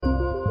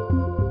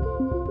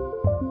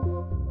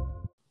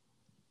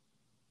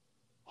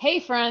Hey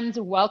friends,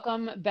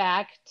 welcome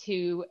back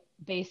to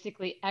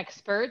Basically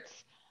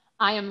Experts.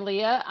 I am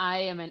Leah. I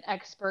am an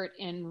expert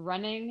in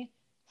running,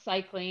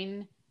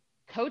 cycling,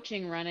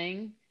 coaching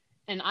running,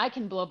 and I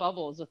can blow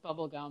bubbles with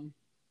bubble gum.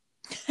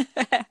 And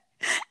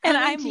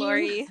Coming I'm to you,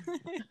 Lori.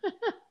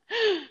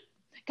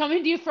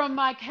 coming to you from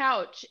my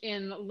couch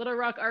in Little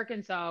Rock,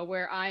 Arkansas,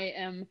 where I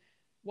am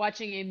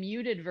watching a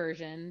muted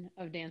version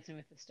of Dancing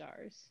with the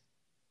Stars.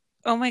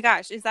 Oh my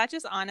gosh, is that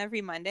just on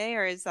every Monday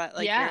or is that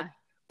like your Yeah,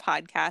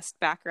 podcast no,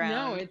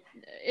 background?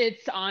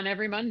 it's on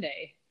every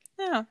Monday.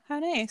 Oh, how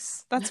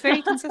nice. That's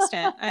very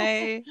consistent.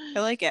 I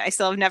like it. I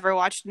still have never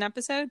watched an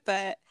episode,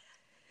 but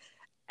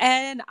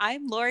and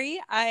I'm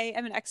Lori. I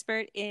am an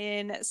expert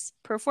in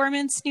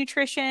performance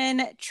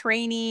nutrition,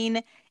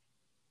 training,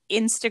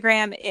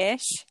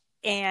 Instagram-ish,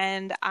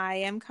 and I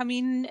am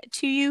coming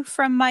to you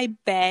from my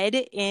bed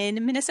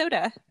in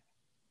Minnesota.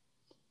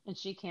 And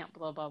she can't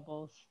blow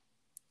bubbles.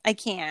 I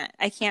can't.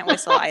 I can't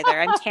whistle either.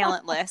 I'm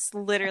talentless,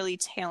 literally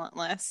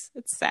talentless.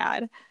 It's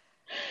sad.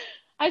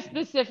 I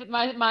specific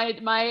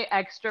my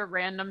extra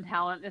random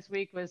talent this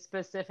week was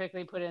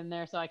specifically put in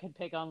there so I could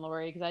pick on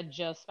Lori because I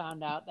just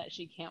found out that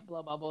she can't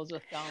blow bubbles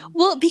with gum.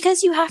 Well,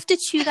 because you have to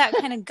chew that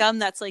kind of gum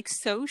that's like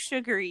so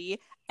sugary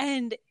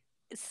and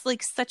it's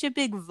like such a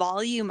big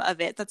volume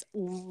of it that's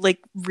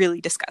like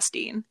really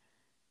disgusting.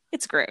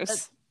 It's That's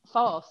gross.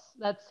 false.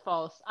 That's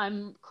false.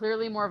 I'm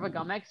clearly more of a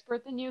gum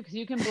expert than you because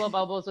you can blow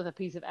bubbles with a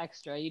piece of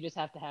extra. You just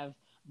have to have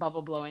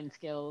bubble blowing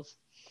skills.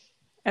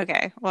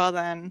 Okay, well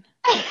then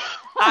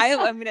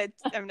I'm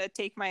gonna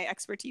take my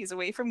expertise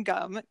away from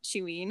gum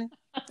chewing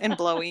and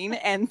blowing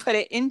and put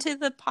it into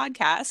the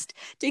podcast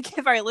to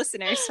give our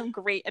listeners some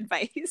great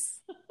advice.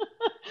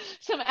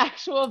 Some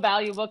actual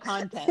valuable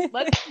content.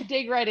 Let's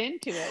dig right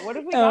into it. What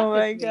have we Oh got this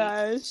my week?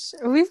 gosh.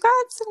 We've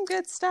got some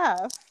good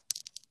stuff.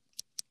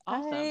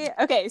 Awesome.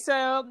 Okay,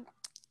 so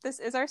this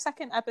is our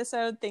second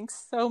episode.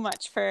 Thanks so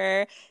much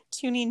for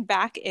tuning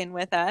back in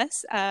with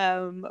us.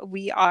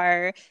 We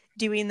are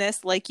doing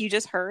this, like you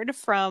just heard,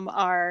 from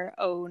our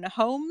own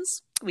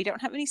homes. We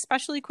don't have any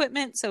special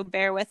equipment, so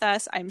bear with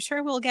us. I'm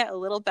sure we'll get a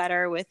little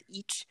better with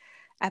each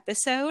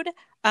episode.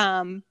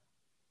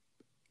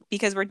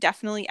 Because we're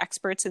definitely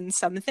experts in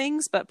some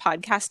things, but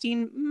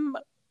podcasting,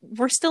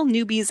 we're still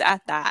newbies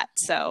at that.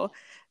 So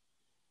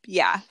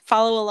yeah,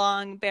 follow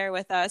along, bear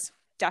with us.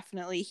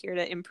 Definitely here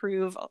to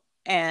improve.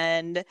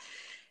 And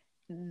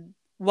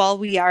while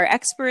we are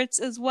experts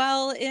as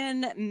well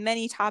in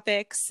many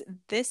topics,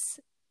 this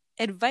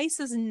advice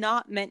is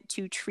not meant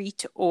to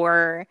treat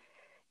or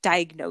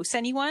diagnose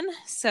anyone.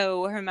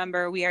 So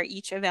remember, we are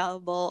each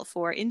available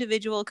for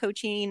individual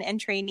coaching and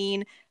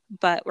training,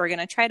 but we're going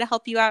to try to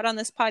help you out on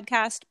this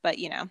podcast. But,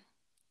 Yeah.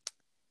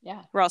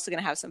 we're also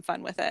going to have some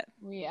fun with it.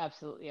 We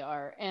absolutely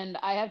are. And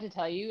I have to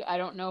tell you, I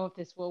don't know if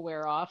this will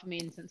wear off. I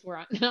mean, since we're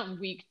on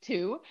week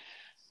two,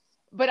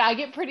 but I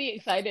get pretty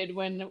excited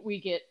when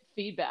we get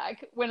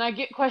feedback. When I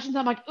get questions,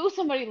 I'm like, oh,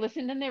 somebody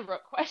listened and they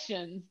wrote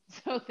questions.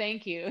 So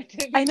thank you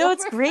to I know people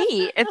it's for.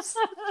 great.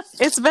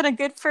 It's been a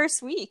good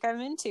first week. I'm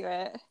into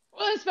it.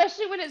 Well,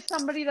 especially when it's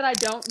somebody that I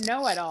don't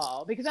know at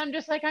all, because I'm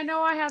just like, I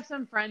know I have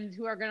some friends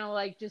who are going to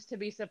like, just to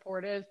be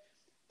supportive,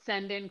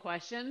 send in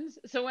questions.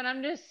 So when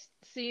I'm just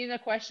seeing a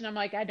question, I'm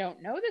like, I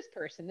don't know this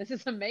person. This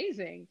is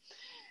amazing.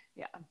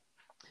 Yeah.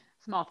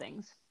 Small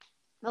things,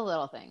 the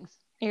little things.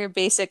 You're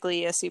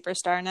basically a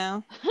superstar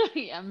now.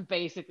 Yeah, I'm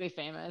basically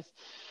famous.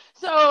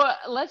 So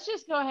let's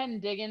just go ahead and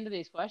dig into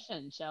these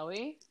questions, shall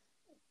we?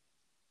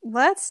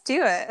 Let's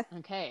do it.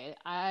 Okay,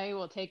 I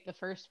will take the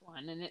first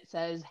one, and it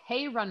says,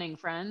 hey, running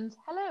friends.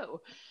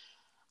 Hello.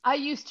 I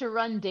used to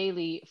run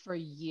daily for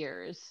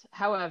years.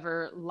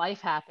 However,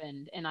 life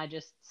happened and I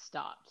just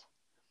stopped.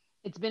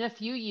 It's been a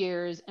few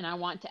years and I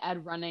want to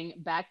add running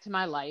back to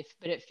my life,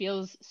 but it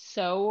feels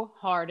so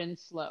hard and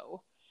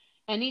slow.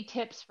 Any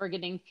tips for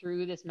getting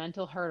through this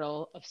mental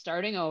hurdle of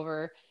starting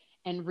over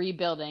and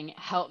rebuilding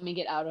help me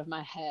get out of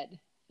my head?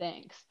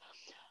 Thanks.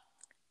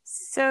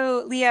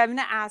 So, Leah, I'm going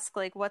to ask,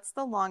 like, what's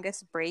the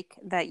longest break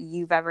that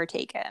you've ever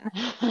taken?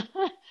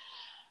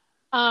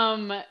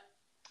 um,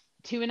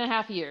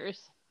 2.5 years.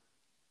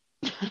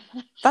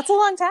 That's a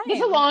long That's a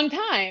time. long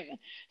time.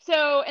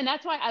 So, and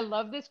that's why I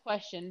love this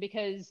question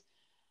because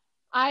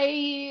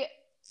I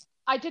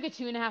I took a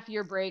 2.5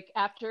 year break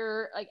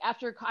after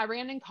I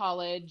ran in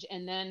college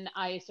and then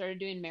I started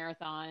doing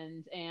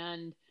marathons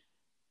and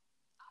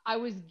I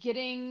was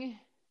getting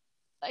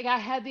like I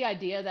had the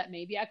idea that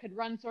maybe I could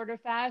run sort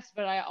of fast,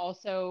 but I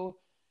also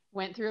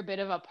went through a bit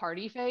of a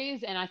party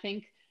phase and I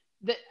think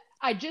that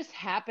I just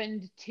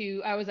happened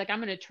to I was like I'm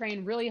going to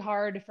train really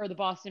hard for the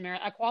Boston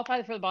Marathon. I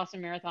qualified for the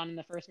Boston Marathon in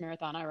the first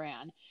marathon I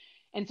ran.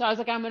 And so I was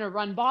like I'm going to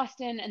run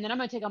Boston and then I'm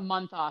going to take a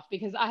month off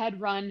because I had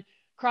run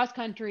cross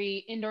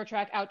country, indoor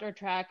track, outdoor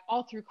track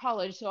all through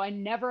college, so I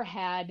never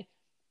had,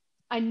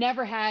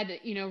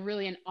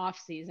 really an off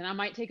season. I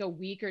might take a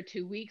week or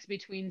 2 weeks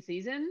between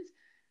seasons,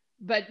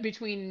 but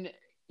between,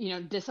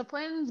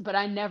 disciplines, but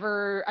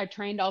I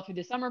trained all through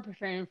the summer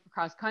preparing for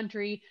cross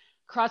country.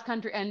 Cross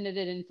country ended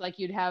it in like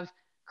you'd have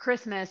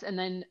Christmas and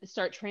then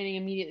start training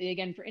immediately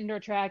again for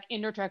indoor track.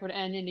 Indoor track would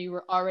end and you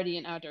were already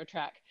in outdoor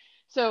track.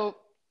 So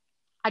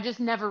I just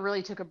never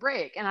really took a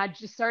break. And I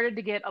just started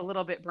to get a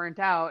little bit burnt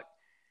out.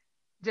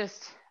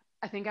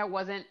 I think I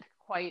wasn't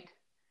quite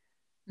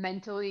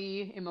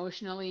mentally,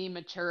 emotionally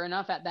mature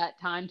enough at that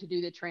time to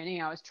do the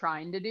training I was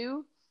trying to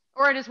do,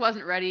 or I just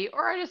wasn't ready,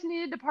 or I just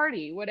needed to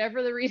party,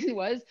 whatever the reason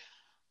was.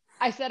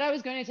 I said I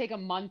was going to take a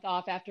month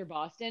off after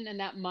Boston, and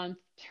that month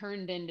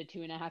turned into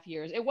 2.5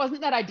 years. It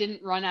wasn't that I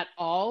didn't run at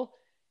all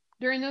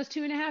during those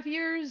 2.5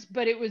 years,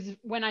 but it was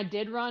when I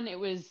did run, it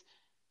was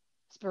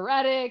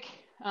sporadic.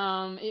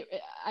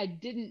 I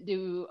didn't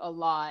do a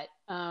lot.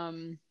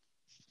 And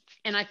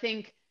I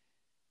think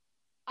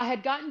I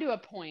had gotten to a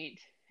point,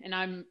 and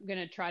I'm going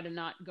to try to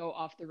not go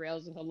off the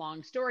rails with a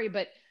long story,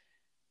 but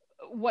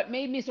what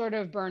made me sort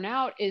of burn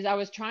out is I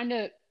was trying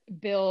to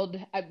build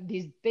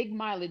these big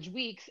mileage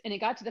weeks, and it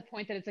got to the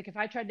point that it's like if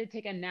I tried to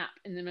take a nap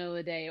in the middle of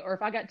the day, or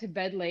if I got to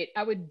bed late,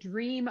 I would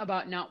dream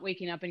about not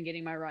waking up and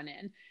getting my run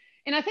in.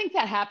 And I think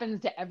that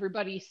happens to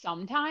everybody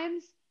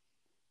sometimes,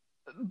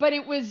 but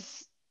it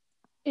was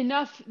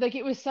enough, like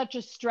it was such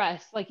a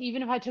stress. Like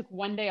even if I took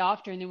one day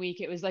off during the week,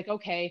 it was like,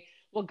 okay,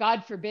 well,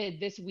 God forbid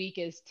this week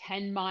is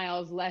 10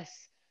 miles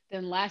less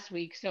than last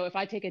week. So if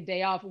I take a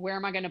day off, where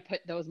am I going to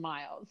put those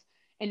miles?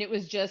 And it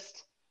was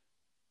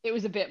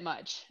a bit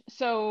much.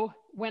 So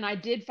when I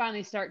did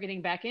finally start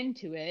getting back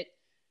into it,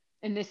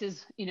 and this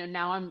is,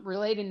 now I'm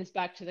relating this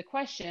back to the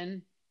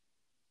question,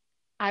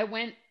 I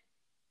went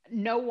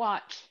no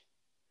watch,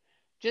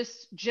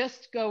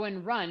 just go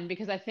and run,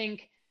 because I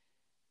think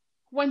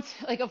once,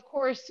 like, of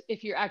course,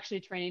 if you're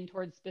actually training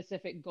towards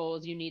specific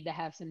goals, you need to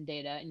have some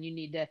data and you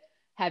need to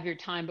have your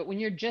time. But when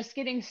you're just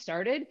getting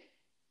started,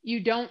 you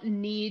don't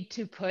need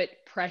to put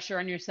pressure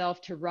on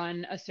yourself to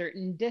run a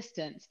certain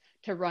distance,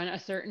 to run a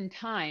certain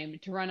time,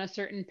 to run a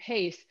certain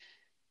pace.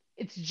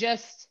 It's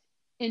just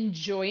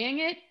enjoying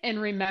it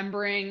and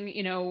remembering,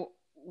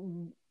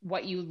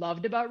 what you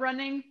loved about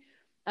running.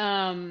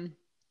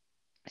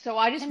 So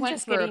I just went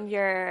just for getting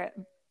your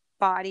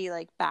body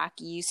like back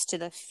used to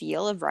the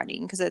feel of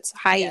running, because it's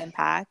high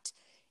impact.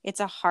 It's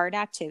a hard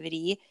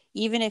activity.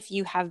 Even if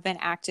you have been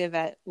active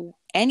at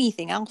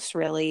anything else,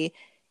 really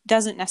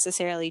doesn't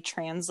necessarily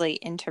translate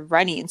into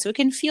running. So it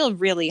can feel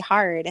really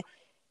hard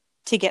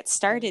to get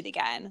started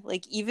again.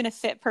 Like even a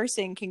fit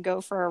person can go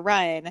for a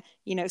run.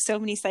 So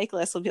many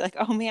cyclists will be like,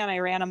 oh man, I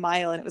ran a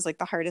mile and it was like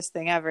the hardest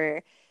thing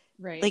ever.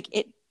 Right. Like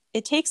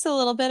it takes a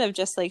little bit of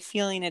just like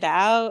feeling it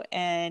out.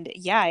 And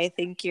yeah, I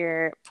think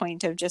your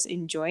point of just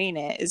enjoying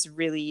it is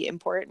really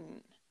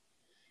important.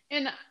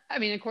 And I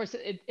mean, of course,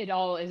 it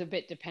all is a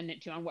bit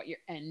dependent too on what your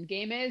end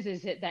game is.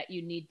 Is it that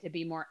you need to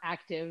be more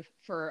active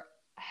for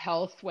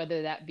health,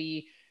 whether that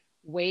be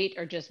weight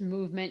or just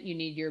movement you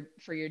need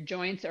for your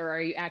joints, or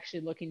are you actually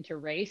looking to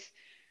race?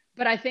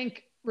 But I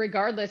think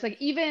regardless, like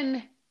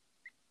even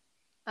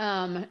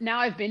now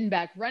I've been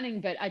back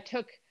running, but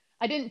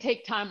I didn't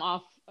take time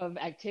off of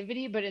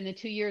activity, but in the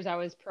 2 years I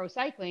was pro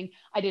cycling,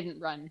 I didn't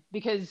run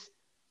because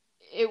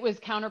it was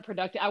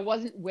counterproductive. I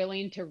wasn't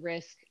willing to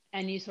risk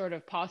any sort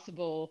of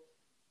possible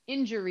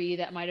injury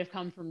that might have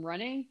come from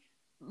running.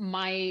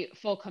 My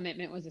full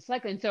commitment was to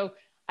cycling. So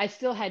I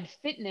still had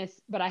fitness,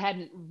 but I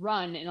hadn't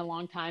run in a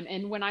long time.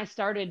 And when I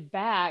started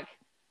back,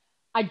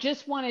 I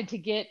just wanted to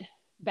get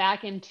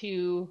back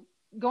into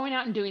going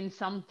out and doing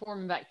some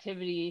form of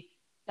activity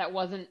that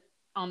wasn't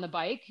on the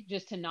bike,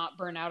 just to not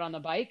burn out on the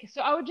bike.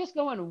 So I would just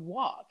go and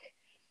walk.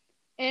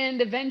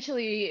 And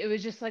eventually it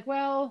was just like,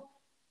 well,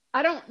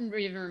 I don't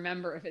even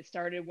remember if it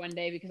started one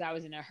day because I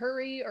was in a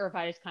hurry or if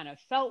I just kind of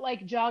felt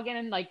like jogging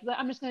and like,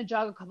 I'm just going to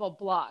jog a couple of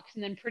blocks.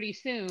 And then pretty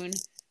soon,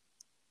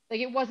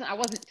 like I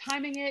wasn't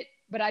timing it,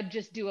 but I'd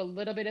just do a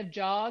little bit of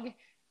jog.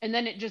 And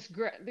then it just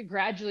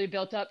gradually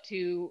built up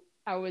to,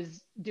 I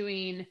was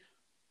doing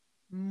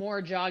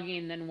more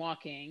jogging than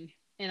walking.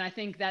 And I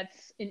think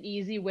that's an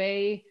easy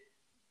way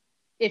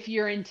if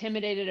you're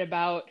intimidated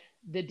about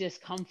the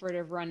discomfort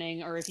of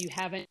running, or if you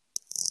haven't,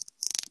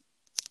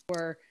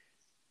 or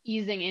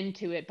easing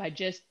into it by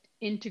just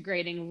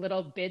integrating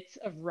little bits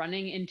of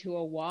running into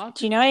a walk.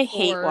 Do you know I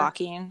hate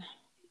walking?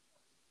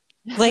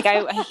 Like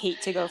I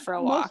hate to go for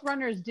a walk. Most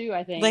runners do,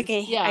 I think. Like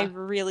I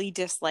really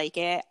dislike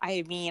it.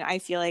 I mean, I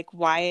feel like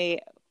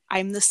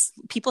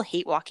people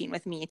hate walking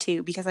with me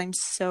too because I'm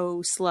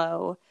so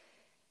slow.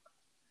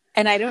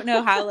 And I don't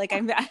know how, like,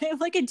 I'm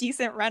like a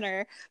decent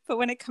runner, but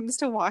when it comes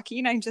to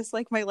walking, I'm just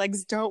like, my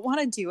legs don't want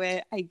to do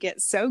it. I get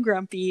so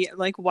grumpy.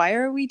 Like, why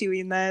are we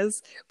doing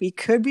this? We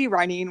could be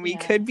running. We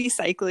could be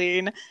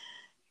cycling.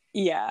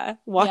 Yeah.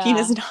 Walking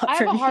is not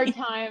for me.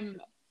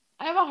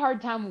 I have a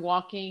hard time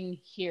walking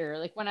here.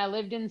 Like when I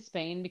lived in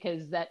Spain,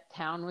 because that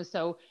town was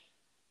so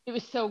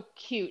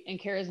cute and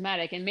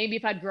charismatic. And maybe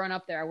if I'd grown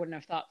up there, I wouldn't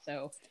have thought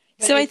so.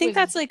 So I think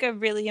that's like a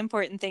really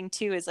important thing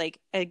too, is like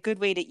a good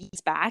way to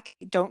ease back.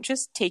 Don't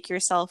just take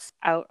yourself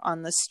out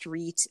on the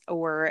street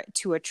or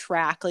to a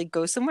track, like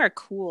go somewhere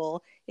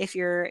cool. If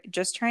you're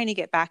just trying to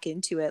get back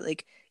into it,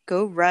 like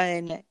go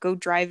run, go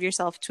drive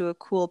yourself to a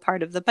cool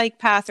part of the bike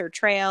path or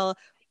trail,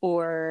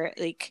 or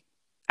like,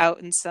 out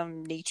in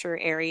some nature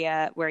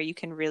area where you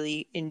can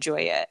really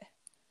enjoy it.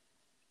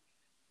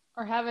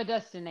 Or have a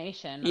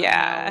destination.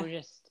 Yeah.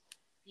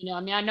 I know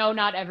I know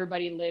not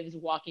everybody lives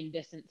walking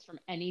distance from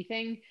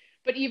anything,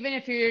 but even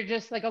if you're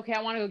just like, okay,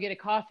 I want to go get a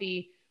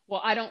coffee.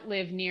 Well, I don't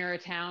live near a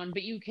town,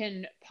 but you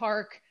can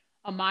park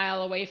a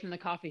mile away from the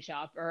coffee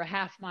shop or a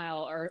half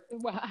mile or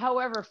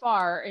however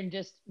far and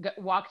just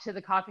walk to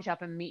the coffee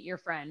shop and meet your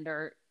friend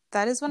or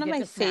That is one of get my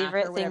the snack or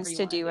favorite whatever things you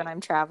to want to do when do.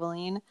 I'm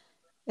traveling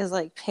is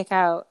like pick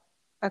out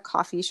a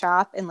coffee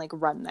shop and like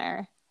run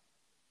there.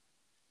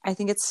 I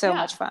think it's so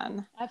much Yeah,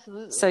 fun. So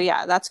absolutely.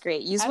 yeah, that's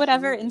great. Use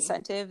whatever Absolutely.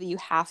 incentive you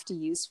have to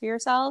use for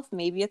yourself.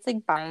 Maybe it's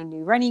like buying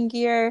new running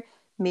gear,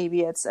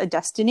 maybe it's a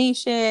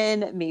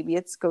destination, maybe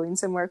it's going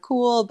somewhere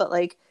cool, but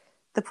like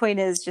the point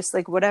is just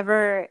like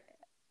whatever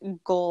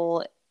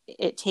goal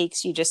it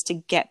takes you just to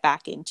get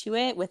back into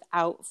it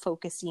without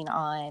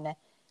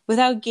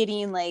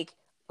getting like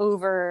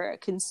over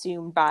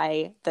consumed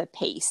by the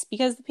pace,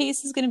 because the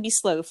pace is going to be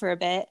slow for a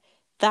bit.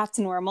 That's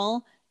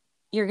normal.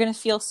 You're going to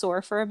feel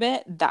sore for a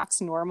bit.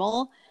 That's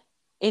normal.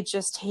 It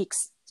just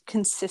takes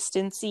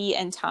consistency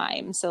and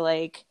time. So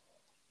like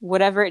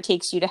whatever it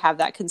takes you to have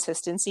that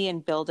consistency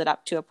and build it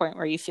up to a point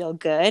where you feel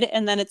good,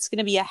 and then it's going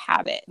to be a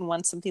habit. And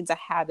once something's a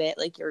habit,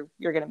 like you're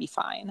going to be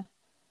fine.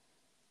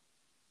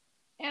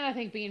 And I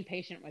think being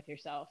patient with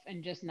yourself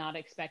and just not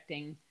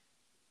expecting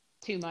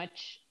too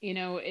much.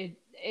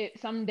 It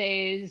some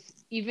days,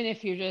 even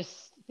if you're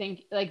just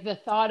think like the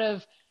thought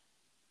of,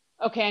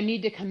 okay, I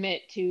need to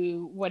commit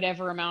to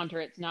whatever amount or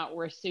it's not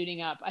worth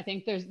suiting up. I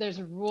think there's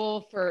a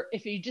rule for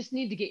if you just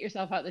need to get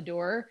yourself out the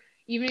door,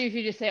 even if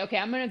you just say, okay,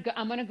 I'm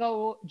gonna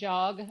go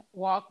jog,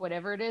 walk,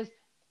 whatever it is,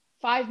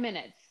 5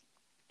 minutes.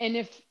 And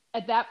if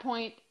at that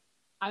point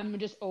I'm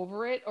just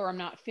over it or I'm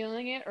not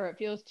feeling it or it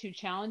feels too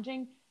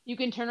challenging, you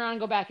can turn around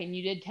and go back and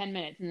you did 10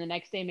 minutes and the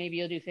next day maybe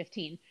you'll do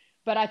 15.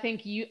 But I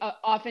think you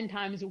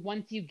oftentimes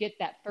once you get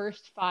that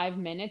first 5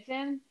 minutes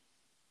in,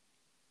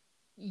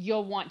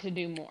 you'll want to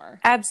do more.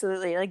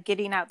 Absolutely. Like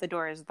getting out the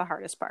door is the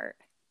hardest part.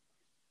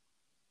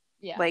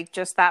 Yeah. Like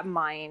just that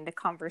mind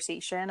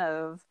conversation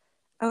of,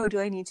 oh, do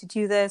I need to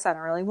do this? I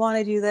don't really want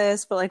to do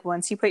this. But like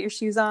once you put your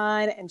shoes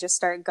on and just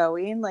start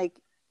going, like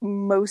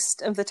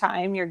most of the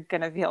time you're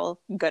going to feel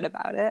good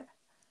about it.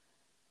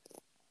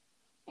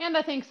 And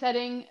I think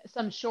setting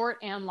some short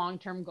and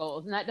long-term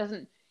goals, and that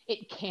doesn't,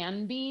 it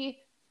can be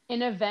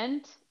an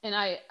event. And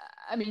I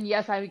mean,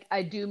 yes,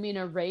 I do mean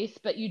a race,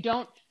 but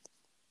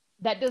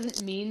that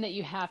doesn't mean that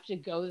you have to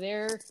go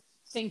there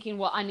thinking,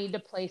 well, I need to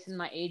place in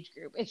my age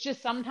group. It's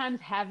just sometimes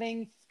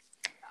having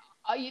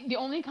the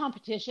only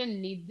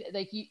competition needs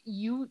like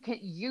you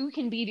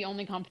can be the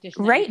only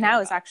competition that you Right care now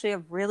is about. actually a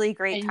really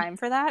great And time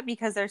for that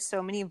because there's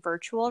so many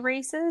virtual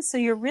races. So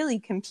you're really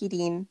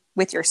competing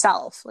with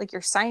yourself. Like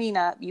you're signing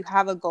up, you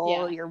have a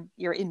goal, yeah,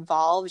 you're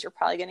involved, you're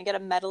probably going to get a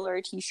medal or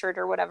a t-shirt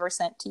or whatever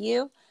sent to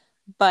you,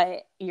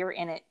 but you're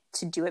in it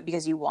to do it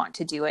because you want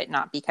to do it,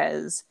 not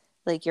because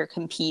like you're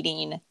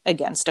competing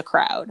against a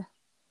crowd.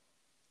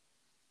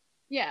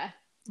 yeah.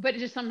 But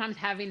just sometimes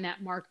having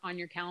that mark on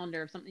your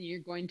calendar of something you're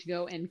going to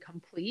go and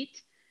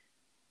complete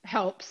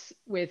helps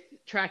with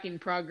tracking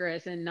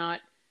progress and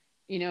not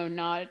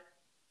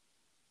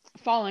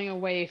falling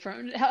away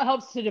from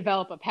helps to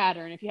develop a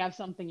pattern if you have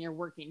something you're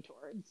working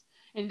towards.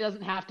 And it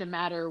doesn't have to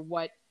matter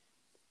what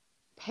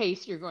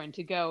pace you're going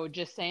to go,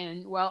 just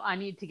saying, well, I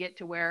need to get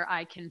to where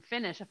I can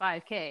finish a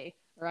 5K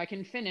or I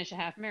can finish a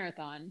half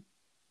marathon.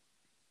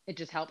 It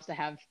just helps to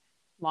have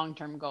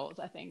long-term goals,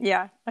 I think.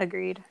 Yeah,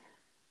 agreed.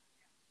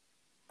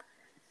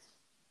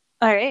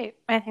 All right.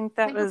 I think I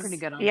that think we're pretty was,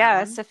 good on that yeah,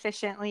 one.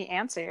 sufficiently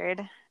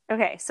answered.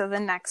 Okay, so the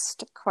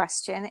next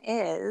question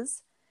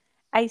is,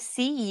 I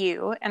see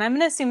you, and I'm going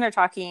to assume they're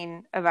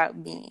talking about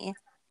me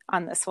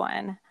on this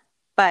one,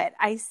 but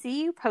I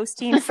see you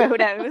posting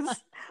photos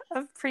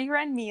of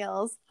pre-run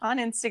meals on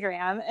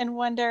Instagram and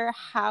wonder,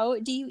 how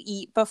do you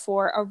eat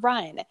before a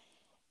run?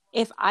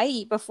 If I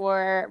eat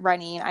before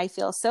running, I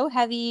feel so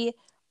heavy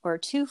or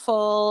too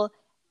full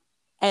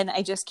and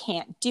I just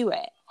can't do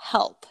it.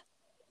 Help.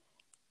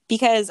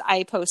 Because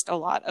I post a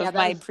lot Yeah, of that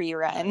my was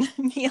pre-run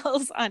sorry.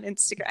 meals on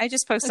Instagram. I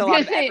just post I a was lot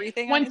gonna of say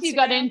everything on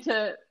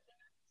Instagram.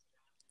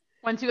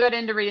 once you got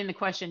into reading the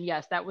question,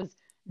 yes, that was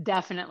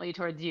definitely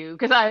towards you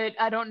because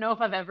I don't know if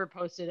I've ever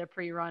posted a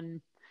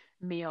pre-run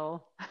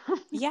meal.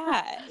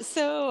 Yeah.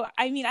 So,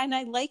 I mean, and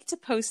I like to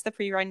post the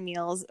pre-run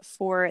meals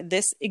for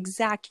this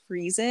exact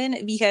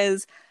reason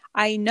because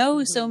I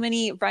know so Hmm.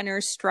 many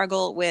runners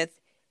struggle with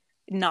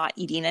not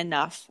eating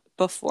enough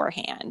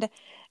beforehand.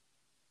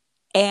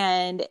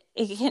 And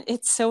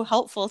it's so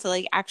helpful to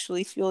like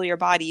actually fuel your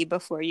body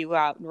before you go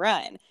out and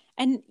run.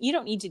 And you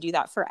don't need to do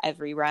that for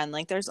every run.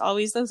 Like there's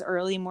always those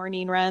early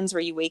morning runs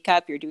where you wake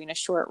up, you're doing a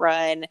short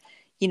run,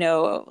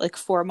 like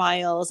 4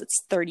 miles,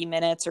 it's 30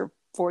 minutes or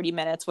 40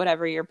 minutes,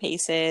 whatever your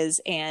pace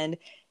is. And,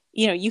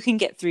 you can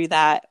get through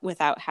that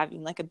without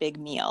having like a big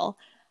meal.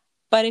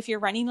 But if you're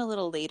running a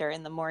little later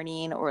in the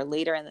morning or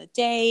later in the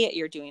day,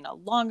 you're doing a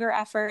longer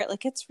effort,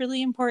 like it's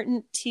really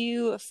important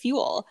to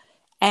fuel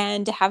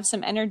and to have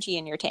some energy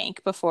in your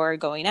tank before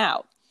going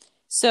out.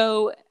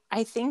 So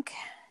I think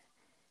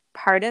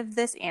part of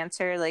this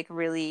answer like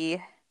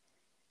really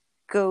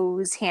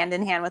goes hand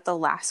in hand with the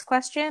last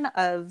question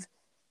of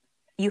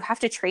you have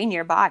to train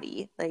your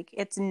body. Like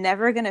it's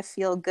never going to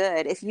feel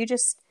good if you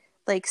just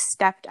like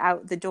stepped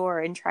out the door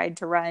and tried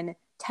to run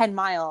 10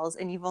 miles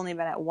and you've only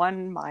been at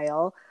 1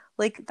 mile.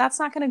 Like that's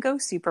not going to go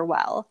super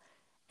well.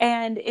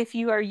 And if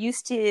you are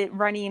used to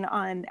running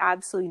on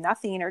absolutely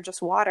nothing or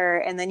just water,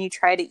 and then you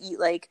try to eat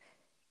like,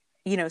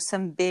 you know,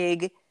 some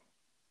big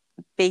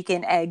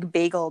bacon, egg,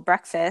 bagel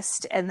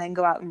breakfast and then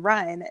go out and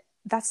run,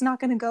 that's not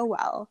going to go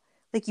well.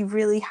 Like you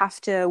really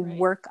have to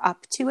work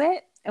up to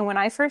it. And when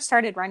I first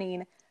started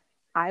running,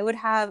 I would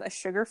have a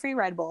sugar-free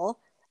Red Bull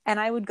and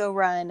I would go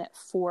run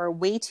for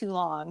way too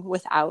long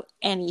without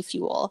any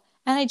fuel.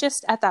 And I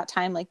just at that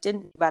time like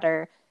didn't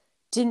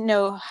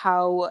know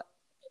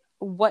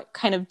what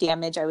kind of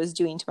damage I was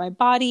doing to my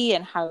body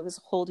and how it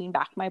was holding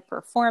back my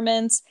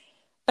performance.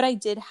 But I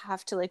did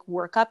have to like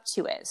work up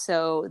to it.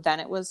 So then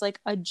it was like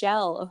a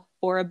gel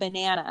or a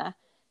banana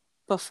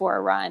before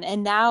a run.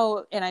 And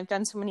now, and I've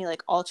done so many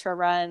like ultra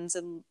runs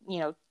and, you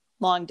know,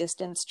 long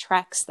distance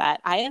treks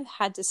that I have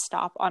had to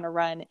stop on a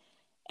run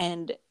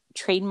and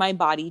train my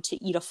body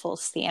to eat a full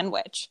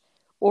sandwich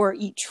or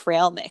eat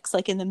trail mix,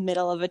 like in the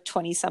middle of a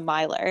 20 some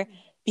miler,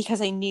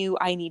 because I knew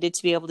I needed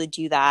to be able to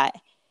do that,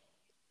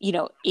 you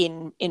know,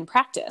 in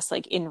practice,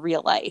 like in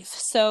real life.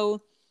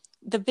 So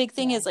the big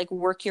thing is like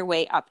work your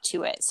way up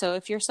to it. So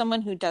if you're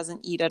someone who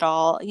doesn't eat at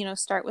all, you know,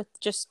 start with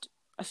just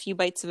a few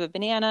bites of a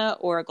banana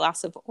or a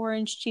glass of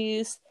orange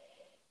juice,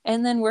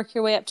 and then work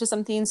your way up to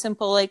something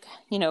simple like,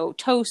 you know,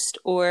 toast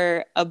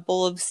or a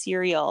bowl of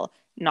cereal,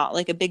 not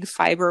like a big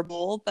fiber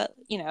bowl, but,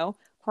 you know,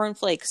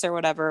 cornflakes or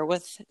whatever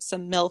with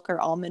some milk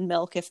or almond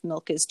milk if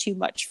milk is too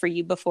much for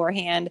you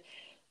beforehand.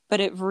 But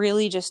it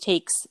really just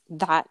takes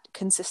that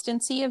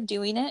consistency of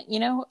doing it, you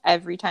know,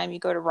 every time you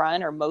go to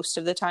run or most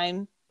of the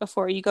time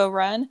before you go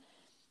run.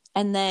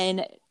 And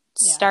then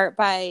start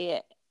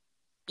by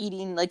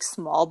eating like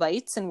small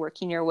bites and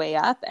working your way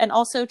up, and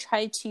also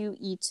try to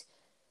eat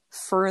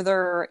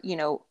further, you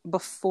know,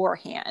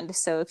 beforehand.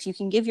 So if you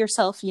can give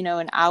yourself, you know,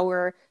 an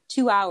hour,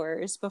 2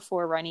 hours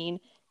before running,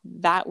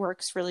 that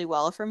works really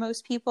well for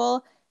most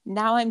people.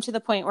 Now I'm to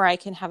the point where I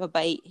can have a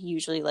bite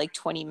usually like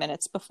 20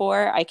 minutes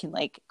before. I can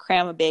like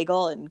cram a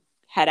bagel and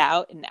head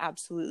out and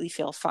absolutely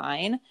feel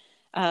fine.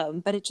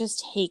 But it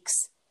just takes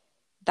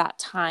that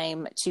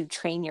time to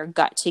train your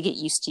gut to get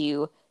used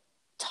to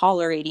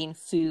tolerating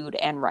food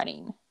and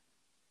running.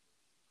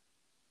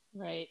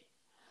 Right.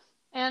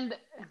 And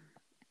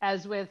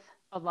as with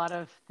a lot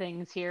of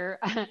things here,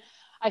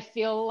 I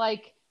feel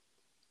like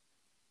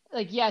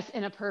yes,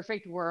 in a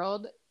perfect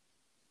world,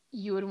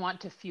 you would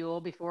want to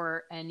fuel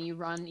before any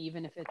run,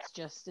 even if it's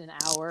just an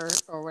hour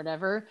or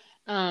whatever.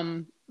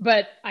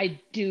 But I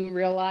do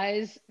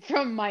realize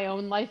from my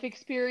own life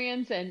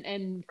experience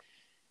and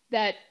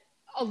that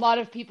a lot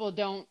of people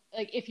don't,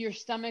 like, if your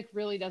stomach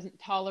really doesn't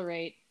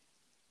tolerate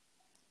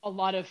a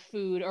lot of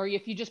food, or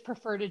if you just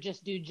prefer to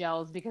just do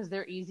gels because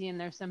they're easy and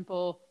they're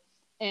simple,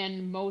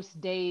 and most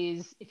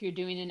days, if you're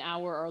doing an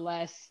hour or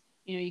less,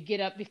 you know, you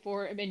get up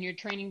before and you're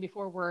training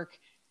before work,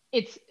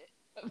 it's,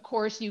 of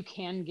course, you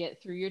can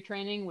get through your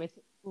training with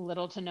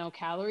little to no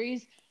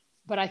calories.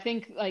 But I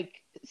think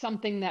like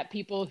something that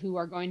people who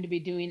are going to be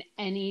doing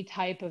any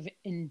type of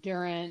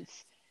endurance,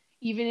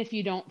 even if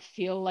you don't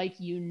feel like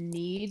you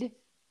need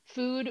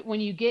food, when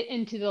you get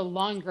into the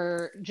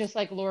longer, just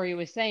like Lori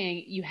was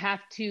saying, you have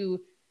to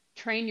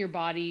train your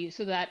body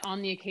so that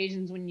on the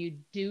occasions when you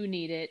do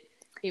need it,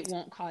 it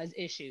won't cause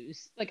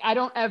issues. Like I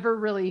don't ever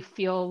really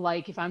feel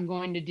like if I'm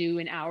going to do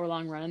an hour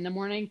long run in the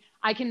morning,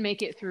 I can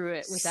make it through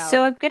it without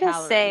So I'm going to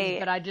calories, say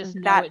but I just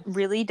know that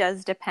really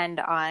does depend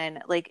on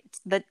like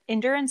the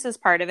endurance is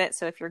part of it.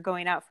 So if you're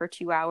going out for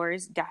 2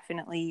 hours,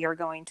 definitely you're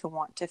going to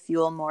want to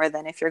fuel more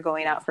than if you're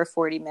going out for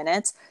 40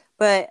 minutes.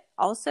 But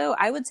also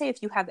I would say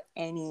if you have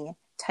any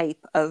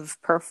type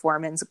of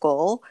performance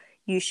goal,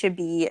 you should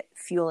be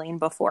fueling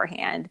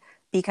beforehand,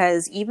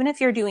 because even if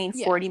you're doing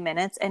 40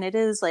 minutes and it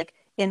is like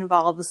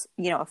involves,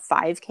 you know, a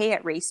 5K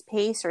at race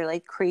pace or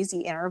like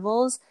crazy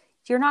intervals,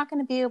 you're not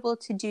going to be able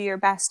to do your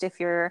best if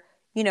your,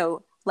 you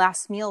know,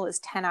 last meal was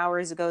 10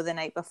 hours ago the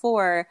night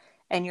before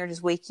and you're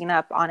just waking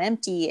up on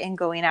empty and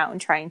going out and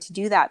trying to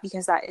do that,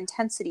 because that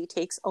intensity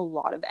takes a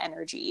lot of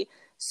energy.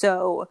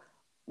 So,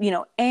 you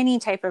know, any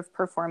type of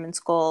performance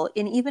goal,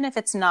 and even if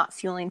it's not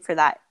fueling for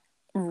that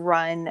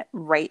run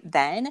right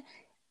then,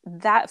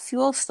 that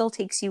fuel still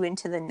takes you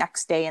into the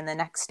next day and the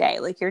next day.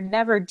 Like you're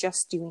never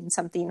just doing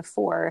something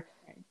for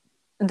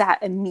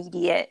that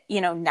immediate, you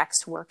know,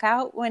 next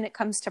workout. When it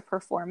comes to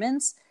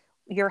performance,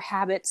 your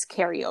habits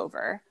carry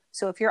over.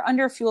 So if you're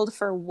underfueled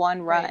for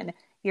one run,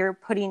 you're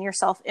putting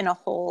yourself in a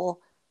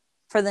hole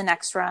for the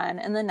next run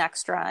and the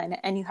next run.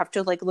 And you have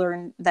to like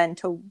learn then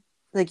to,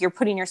 like, you're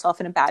putting yourself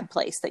in a bad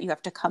place that you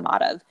have to come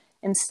out of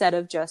instead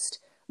of just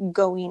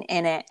going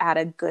in it at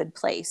a good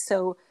place.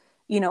 So,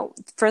 you know,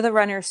 for the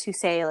runners who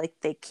say like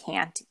they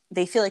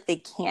feel like they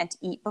can't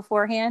eat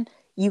beforehand,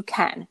 you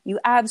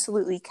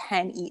absolutely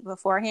can eat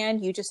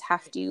beforehand. You just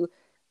have to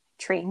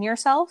train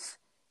yourself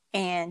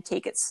and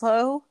take it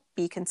slow,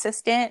 be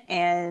consistent,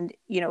 and,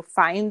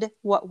 find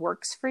what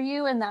works for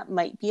you. And that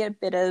might be a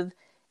bit of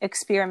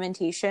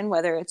experimentation,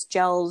 whether it's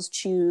gels,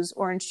 chews,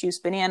 orange juice,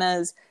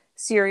 bananas,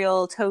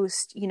 cereal,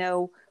 toast,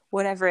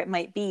 whatever it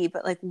might be,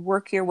 but like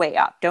work your way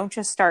up. Don't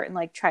just start and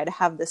like try to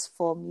have this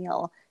full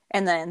meal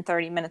and then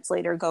 30 minutes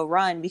later go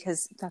run,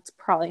 because that's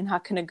probably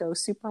not going to go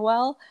super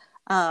well.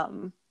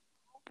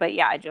 But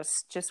yeah,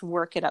 just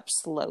work it up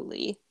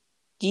slowly.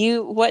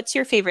 What's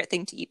your favorite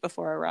thing to eat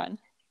before a run?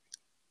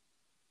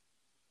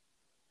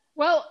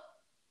 Well,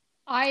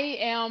 I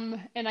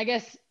am, and I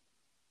guess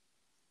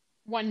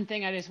one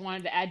thing I just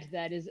wanted to add to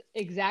that is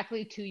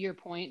exactly to your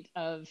point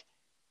of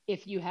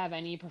if you have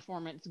any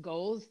performance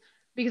goals,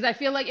 because I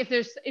feel like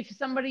if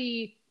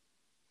somebody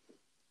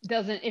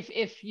doesn't,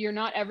 if you're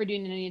not ever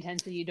doing any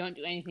intensity, you don't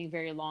do anything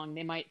very long,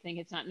 they might think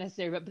it's not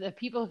necessary. But the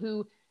people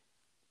who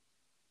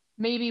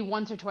maybe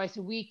once or twice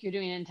a week you're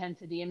doing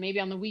intensity, and maybe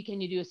on the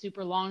weekend you do a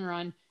super long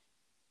run,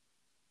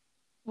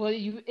 well,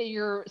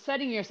 you're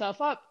setting yourself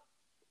up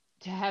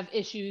to have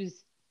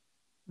issues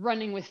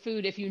running with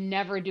food if you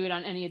never do it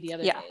on any of the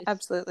other days. Yeah,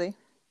 absolutely.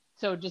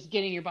 So just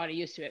getting your body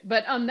used to it.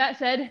 But that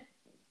said,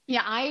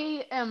 yeah,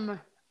 I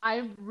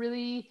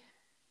really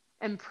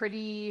am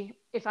pretty,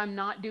 if I'm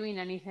not doing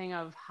anything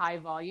of high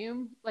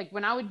volume, like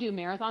when I would do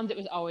marathons, it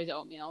was always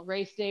oatmeal.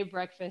 Race day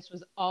breakfast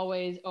was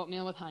always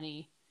oatmeal with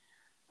honey.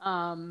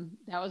 That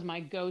was my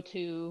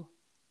go-to.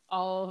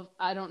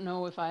 I don't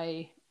know if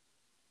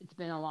it's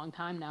been a long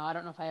time now. I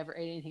don't know if I ever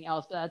ate anything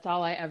else, but that's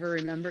all I ever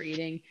remember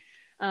eating.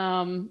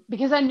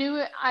 Because I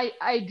knew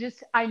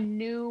I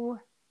knew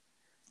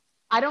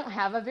I don't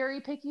have a very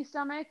picky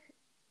stomach,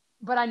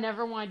 but I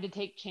never wanted to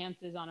take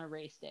chances on a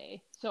race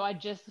day. So I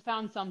just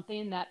found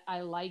something that I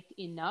liked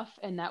enough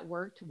and that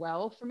worked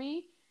well for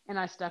me, and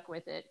I stuck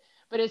with it.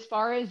 But as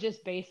far as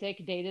just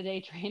basic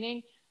day-to-day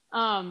training,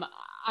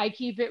 I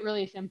keep it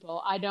really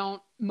simple. I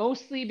don't,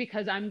 mostly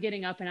because I'm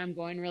getting up and I'm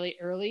going really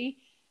early,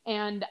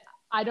 and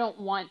I don't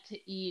want to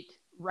eat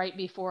right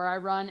before I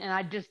run, and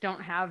I just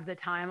don't have the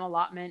time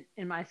allotment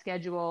in my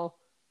schedule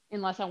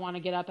unless I want to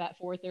get up at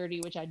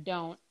 4:30, which I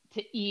don't,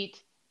 to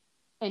eat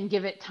and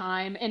give it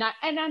time. And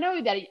I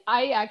know that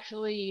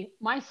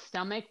my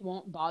stomach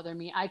won't bother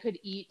me. I could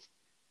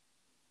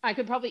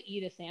probably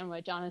eat a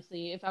sandwich,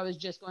 honestly, if I was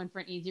just going for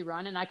an easy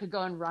run, and I could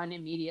go and run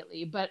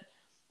immediately. But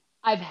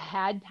I've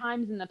had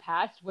times in the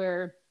past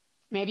where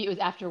maybe it was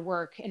after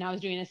work and I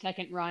was doing a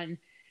second run,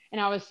 and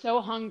I was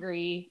so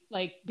hungry,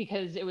 like,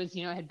 because it was,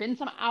 it had been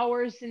some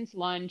hours since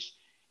lunch,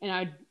 and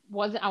I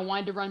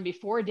wanted to run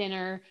before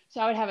dinner.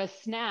 So I would have a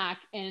snack.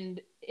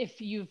 And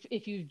if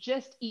you've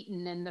just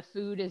eaten and the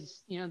food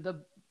is,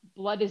 the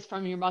blood is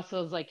from your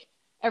muscles, like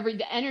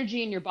the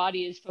energy in your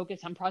body is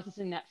focused on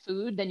processing that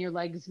food, then your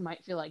legs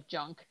might feel like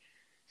junk.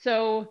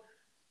 So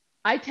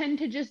I tend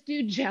to just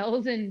do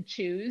gels and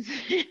chews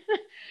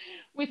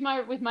with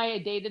my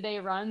day-to-day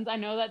runs. I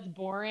know that's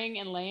boring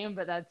and lame,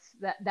 but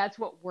that's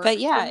what works. But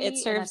yeah, for me, it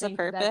serves a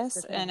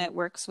purpose, and it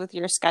works with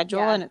your schedule,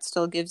 Yeah. and it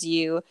still gives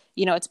you,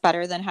 it's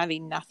better than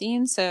having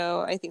nothing.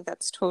 So I think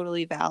that's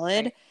totally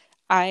valid. Right.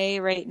 I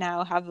right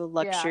now have the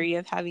luxury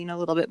of having a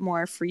little bit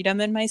more freedom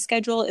in my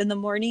schedule in the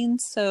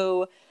mornings.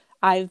 So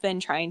I've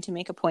been trying to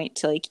make a point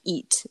to like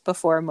eat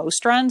before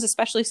most runs,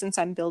 especially since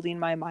I'm building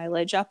my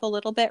mileage up a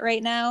little bit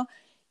right now.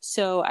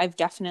 So I've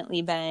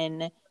definitely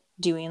been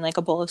doing like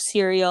a bowl of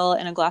cereal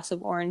and a glass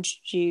of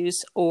orange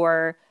juice,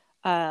 or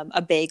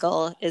a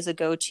bagel is a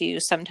go-to,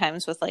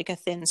 sometimes with like a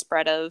thin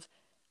spread of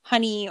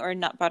honey or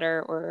nut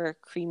butter or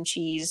cream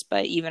cheese,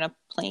 but even a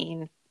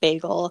plain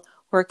bagel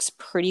works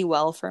pretty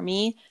well for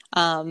me.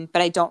 But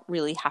I don't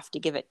really have to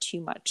give it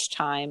too much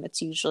time.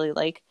 It's usually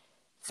like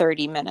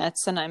 30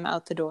 minutes and I'm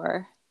out the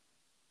door.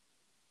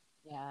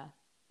 Yeah.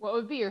 What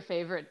would be your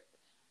favorite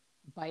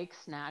bike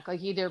snack?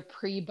 Like either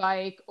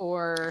pre-bike,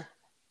 or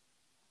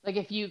like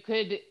if you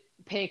could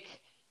pick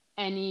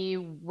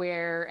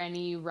anywhere,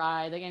 any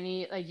ride,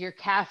 like your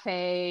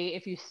cafe,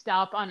 if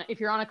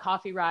you're on a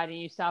coffee ride and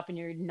you stop and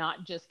you're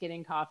not just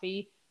getting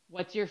coffee,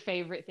 what's your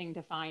favorite thing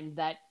to find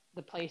that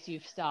the place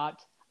you've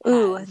stopped has?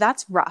 Ooh,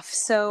 that's rough.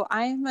 So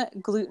I'm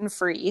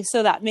gluten-free,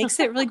 so that makes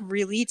it like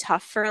really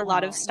tough for a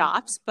lot of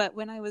stops. But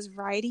when I was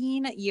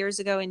riding years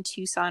ago in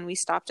Tucson, we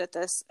stopped at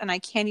this, and I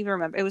can't even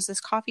remember. It was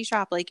this coffee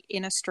shop like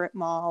in a strip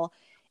mall.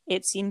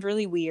 It seemed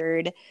really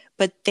weird,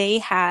 but they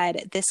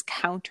had this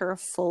counter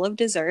full of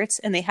desserts,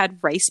 and they had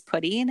rice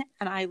pudding,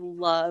 and I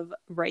love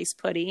rice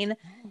pudding.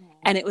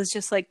 And it was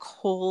just like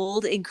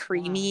cold and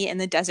creamy in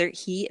the desert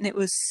heat, and it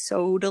was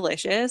so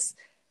delicious.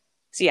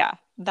 So yeah,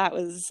 that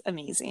was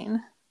amazing.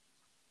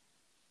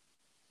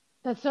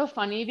 That's so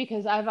funny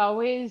because I've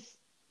always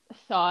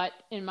thought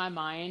in my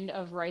mind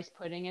of rice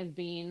pudding as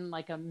being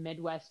like a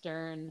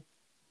Midwestern,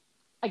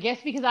 I guess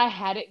because I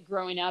had it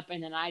growing up,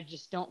 and then I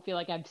just don't feel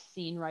like I've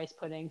seen rice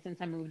pudding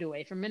since I moved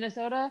away from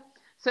Minnesota.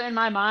 So in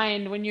my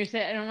mind, when you're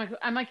saying,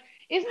 I'm like,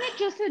 isn't it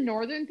just a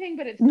northern thing?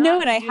 But it's not.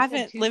 No, and I You just said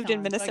haven't lived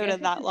in Tucson, so I Minnesota guess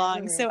it's that just long.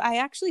 everywhere. So I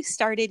actually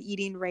started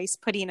eating rice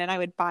pudding, and I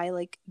would buy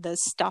like the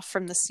stuff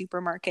from the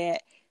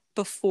supermarket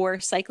before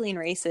cycling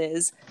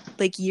races,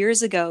 like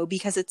years ago,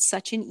 because it's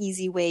such an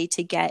easy way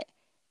to get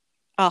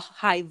a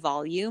high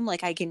volume.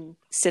 Like I can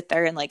sit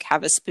there and like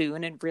have a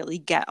spoon and really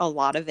get a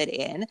lot of it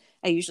in.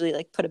 I usually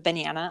like put a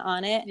banana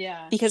on it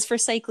Yeah. because for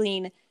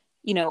cycling,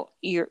 you know,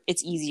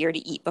 it's easier to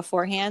eat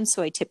beforehand.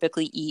 So I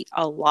typically eat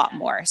a lot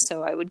more.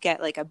 So I would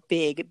get like a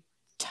big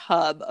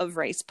tub of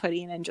rice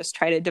pudding and just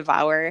try to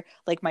devour.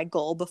 Like my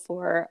goal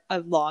before a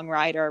long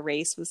ride or a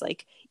race was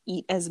like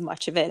eat as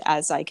much of it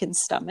as I can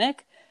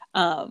stomach.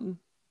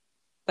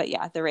 But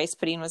yeah, the rice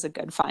pudding was a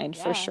good find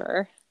for Yeah.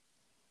 sure.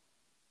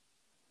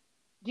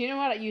 Do you know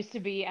what it used to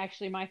be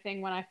actually my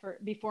thing when I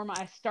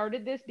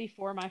started this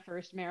before my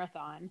first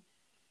marathon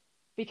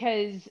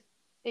because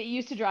it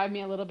used to drive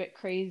me a little bit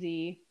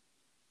crazy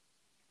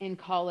in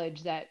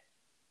college that,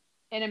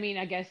 and I mean,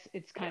 I guess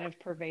it's kind of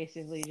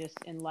pervasively just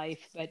in life,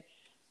 but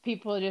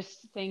people just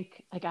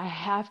think like I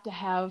have to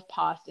have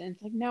pasta. And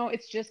it's like, no,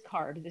 it's just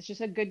carbs. It's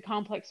just a good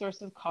complex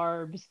source of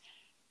carbs.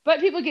 But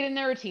people get in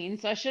their routine,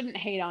 so I shouldn't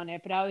hate on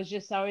it. But I was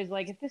just always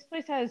like, if this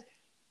place has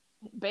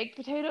baked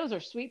potatoes or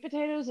sweet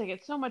potatoes, like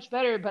it's so much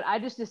better. But I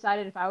just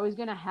decided if I was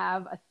going to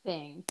have a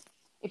thing,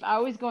 if I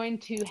was going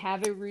to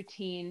have a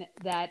routine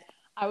that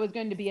I was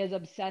going to be as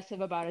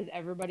obsessive about as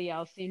everybody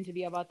else seemed to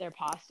be about their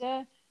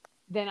pasta,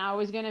 then I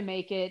was going to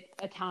make it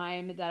a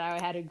time that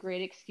I had a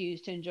great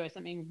excuse to enjoy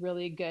something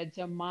really good.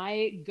 So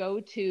my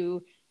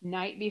go-to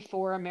night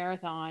before a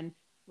marathon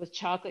was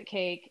chocolate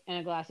cake and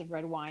a glass of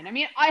red wine. I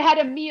mean, I had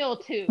a meal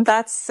too.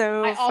 That's I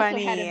so also had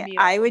a funny.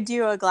 I meal. would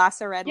do a glass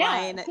of red Yeah.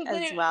 wine So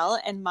then as well.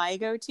 And my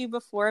go-to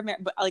before,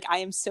 but like I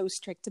am so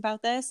strict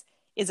about this,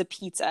 is a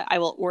pizza. I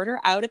will order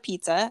out a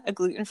pizza, a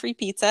gluten-free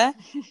pizza,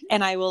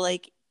 and I will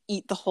like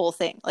eat the whole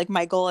thing. Like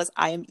my goal is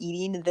I am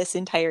eating this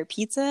entire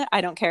pizza. I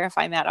don't care if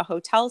I'm at a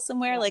hotel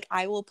somewhere. yeah. Like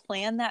I will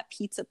plan that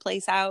pizza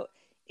place out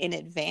in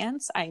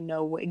advance. I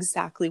know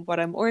exactly what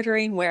I'm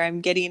ordering, where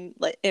I'm getting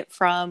it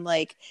from.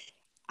 Like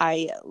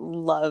I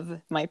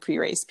love my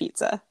pre-race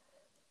pizza.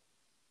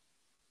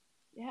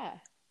 Yeah.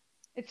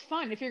 It's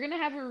fun. If you're going to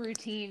have a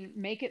routine,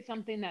 make it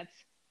something that's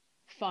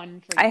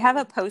fun for I have a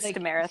you. Like still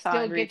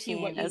post-marathon gets you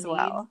what routine you as need.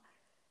 well.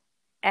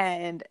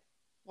 And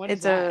What is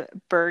it's that? a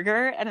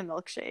burger and a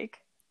milkshake.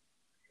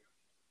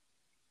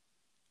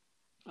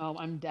 Oh,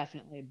 I'm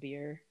definitely a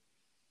beer.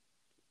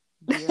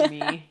 Beer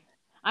me.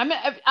 I'm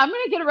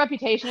gonna get a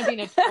reputation of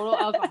being a total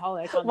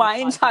alcoholic on this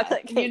Wine, podcast.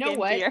 chocolate And you cake, know and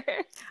what? beer.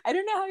 I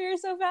don't know how you're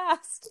so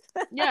fast.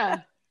 Yeah.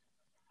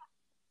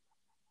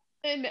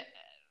 And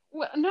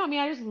well, no, I mean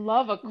I just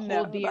love a cold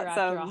No, beer that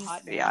after a sounds,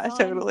 hot yeah, marathon.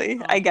 totally.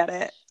 Oh I my get it.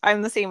 gosh.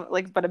 I'm the same,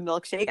 like, but a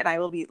milkshake, and I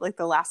will be like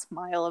the last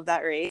mile of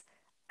that race.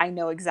 I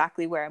know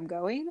exactly where I'm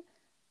going.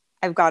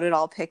 I've got it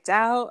all picked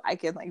out. I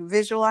can like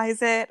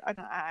visualize it,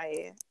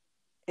 and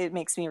it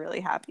makes me really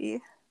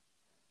happy.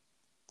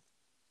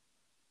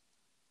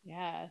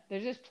 Yeah.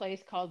 There's this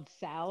place called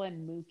Sal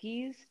and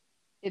Mookie's.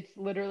 It's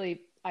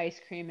literally ice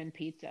cream and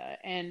pizza.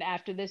 And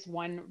after this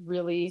one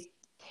really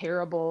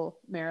terrible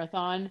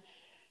marathon,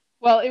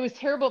 well, it was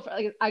terrible for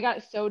like I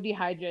got so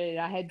dehydrated.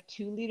 I had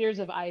 2 liters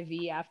of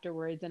IV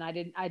afterwards, and I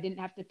didn't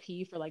have to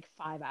pee for like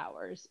 5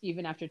 hours,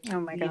 even after Oh two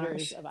my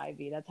liters gosh. of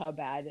IV. That's how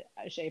bad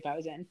a shape I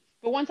was in.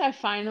 But once I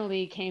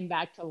finally came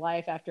back to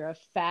life after a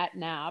fat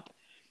nap,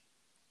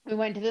 we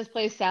went to this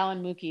place, Sal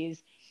and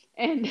Mookie's,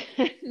 and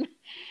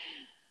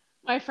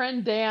my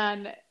friend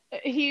Dan,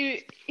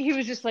 he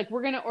was just like,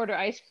 we're gonna order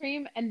ice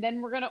cream, and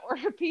then we're gonna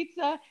order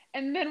pizza,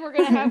 and then we're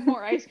gonna have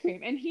more ice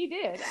cream, and he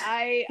did.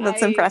 I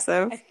That's I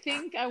impressive. I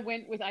think I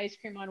went with ice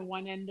cream on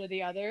one end or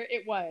the other.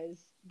 It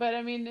was, but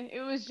I mean, it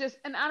was just,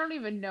 and I don't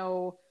even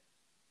know.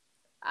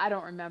 I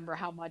don't remember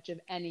how much of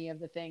any of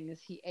the things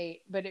he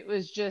ate, but it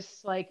was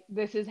just like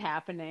this is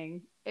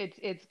happening.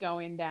 It's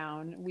going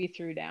down. We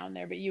threw down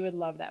there, but you would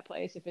love that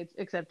place if it's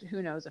except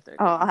who knows if they're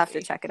Oh, I'll gluten have to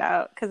free check it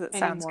out because it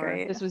sounds anymore.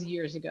 great. This was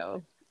years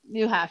ago.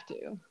 You have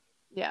to.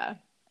 Yeah.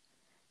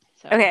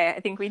 So, Okay, I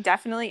think we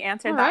definitely all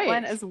answered that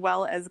one right. as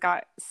well as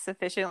got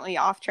sufficiently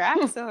off track.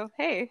 So,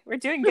 hey, we're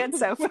doing good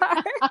so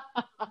far.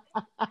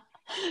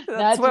 That's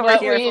That's what we're what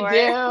here we for.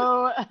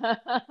 do.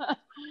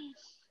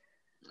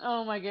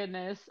 Oh my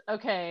goodness.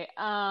 Okay.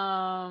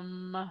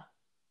 I'm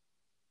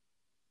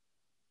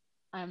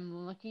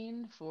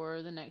looking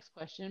for the next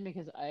question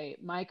because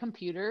my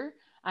computer,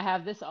 I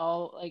have this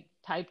all like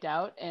typed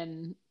out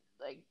and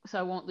like so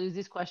I won't lose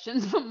these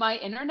questions, but my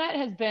internet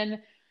has been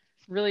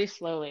really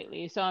slow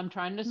lately. So I'm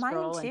trying to Mine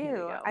scroll and here we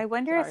too. go. I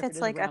wonder if Sorry for it's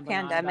just like a rambling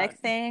on pandemic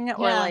about. thing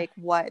or Yeah, like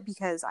what,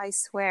 because I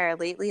swear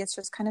lately it's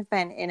just kind of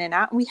been in and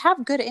out. We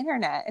have good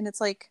internet and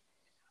it's like,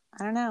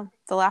 I don't know,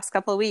 the last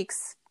couple of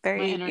weeks, my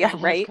very, yeah, internet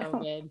has right.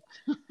 COVID.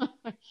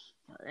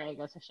 Sorry, I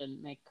guess I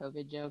shouldn't make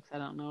COVID jokes. I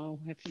don't know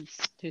if it's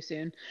too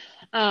soon.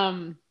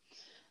 Um,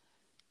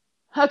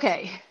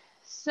 okay.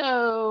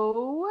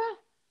 So,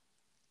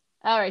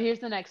 all right, here's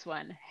the next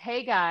one.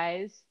 Hey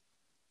guys,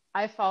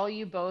 I follow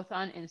you both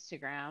on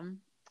Instagram.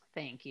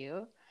 Thank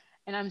you.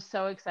 And I'm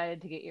so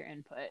excited to get your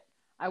input.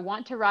 I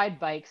want to ride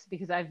bikes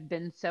because I've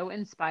been so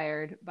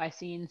inspired by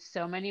seeing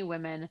so many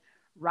women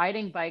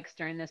riding bikes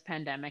during this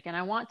pandemic and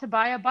I want to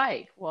buy a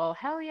bike. Well,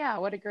 hell yeah,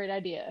 what a great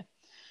idea.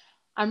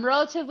 I'm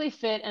relatively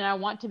fit and I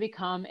want to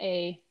become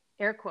a,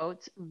 air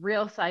quotes,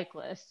 real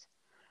cyclist.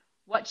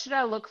 What should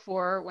I look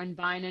for when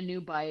buying a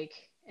new bike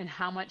and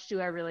how much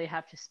do I really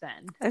have to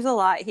spend? There's a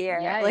lot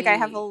here. Like I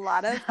have a Yikes.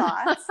 lot of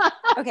thoughts.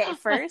 Okay,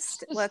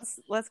 first,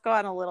 let's go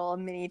on a little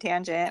mini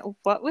tangent.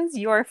 What was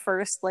your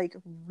first like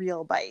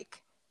real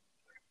bike?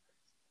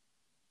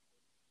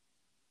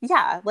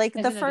 Yeah, like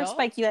As the an first adult,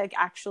 bike you like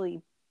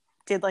actually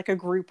did like a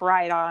group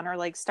ride on or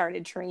like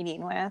started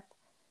training with.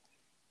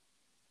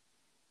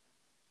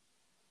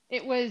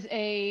 it was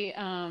a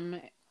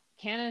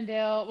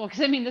Cannondale. Well,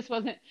 because I mean, this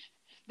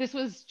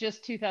was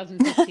just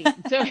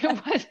 2015. So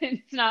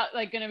it's not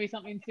like going to be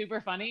something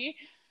super funny.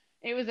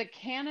 It was a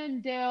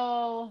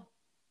Cannondale,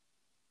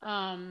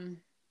 um,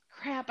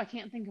 crap, I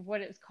can't think of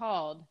what it's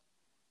called.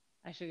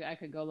 I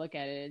could go look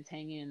at it. It's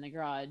hanging in the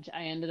garage.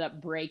 I ended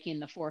up breaking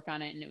the fork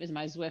on it and it was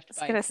my I Zwift was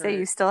gonna bike say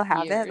you for still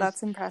have it. years.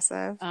 That's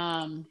impressive.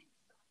 Um,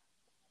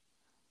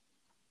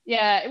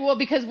 yeah, well,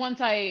 because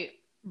once I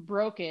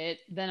broke it,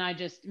 then I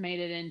just made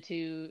it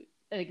into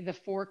like the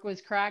fork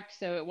was cracked,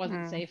 so it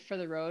wasn't Mm. safe for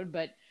the road,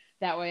 but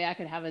that way I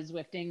could have a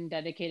Zwifting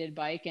dedicated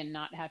bike and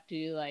not have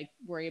to like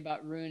worry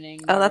about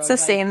ruining Oh, my that's the road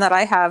same bike that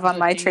I have on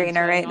my Zwifting and trainer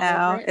sweating right all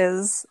over now it.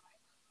 is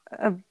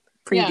a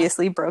Yeah,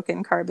 previously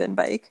broken carbon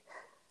bike.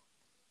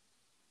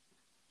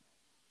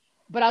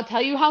 but I'll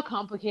tell you how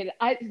complicated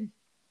I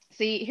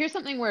see. Here's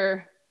something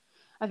where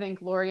I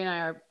think Lori and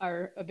I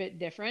are a bit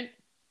different.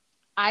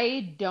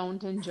 I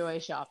don't enjoy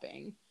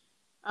shopping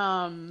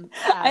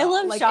at I all.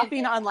 love Like, and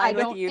shopping I online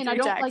with don't, you and I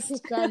through don't like to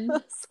text. spend.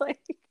 It's like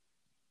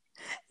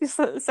you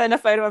send a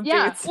photo of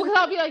Yeah, boots. well, because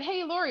I'll be like,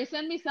 hey, Lori,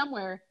 send me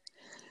somewhere.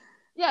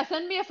 Yeah,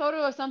 send me a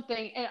photo of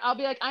something, and I'll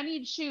be like, I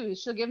need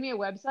shoes. She'll give me a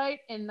website,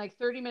 and like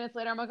 30 minutes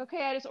later, I'm like,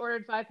 okay, I just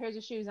ordered 5 pairs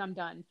of shoes. I'm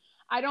done.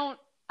 I don't.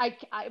 I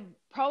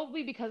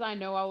probably because I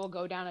know I will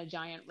go down a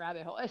giant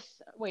rabbit hole.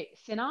 Wait,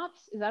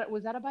 Synops?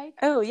 Was that a bike?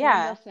 Oh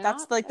yeah, Cannondale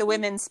that's Synops, like I the think.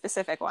 women's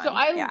specific So one.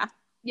 Yeah.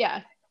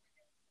 yeah.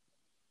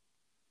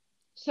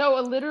 So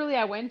literally,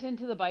 I went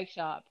into the bike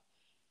shop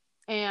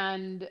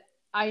and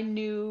I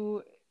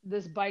knew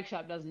this bike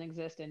shop doesn't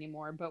exist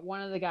anymore. But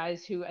one of the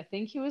guys who I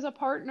think he was a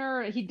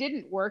partner, he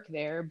didn't work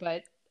there,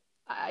 but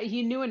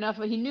he knew enough.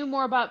 He knew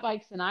more about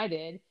bikes than I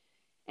did,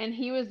 and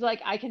he was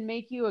like, "I can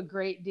make you a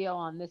great deal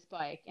on this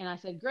bike." And I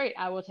said, "Great,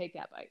 I will take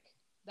that bike."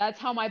 That's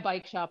how my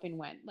bike shopping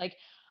went. Like,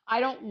 I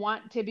don't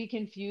want to be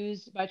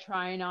confused by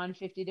trying on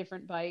 50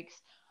 different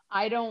bikes.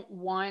 I don't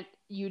want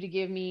you to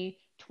give me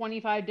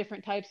 25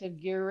 different types of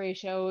gear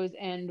ratios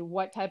and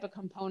what type of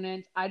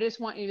components. I just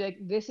want you to be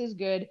like, this is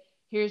good.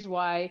 Here's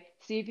why.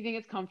 See if you think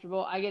it's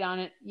comfortable. I get on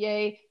it.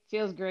 Yay.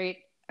 Feels great.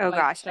 Oh Bike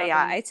gosh, yeah,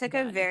 shopping I took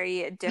a done.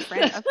 very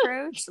different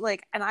approach.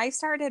 Like, and I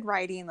started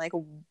riding like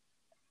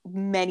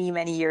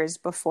many years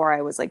before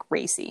I was like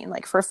racing,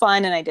 like for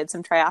fun, and I did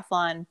some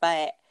triathlon.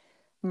 But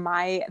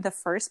the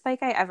first bike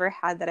I ever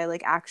had that I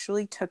like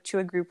actually took to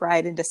a group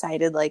ride and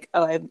decided like,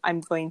 oh,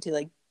 I'm going to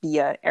like be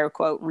a air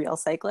quote real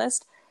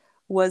cyclist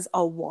was a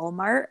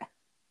Walmart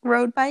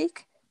road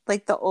bike.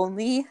 Like the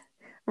only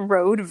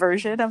road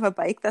version of a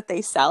bike that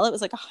they sell. It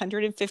was like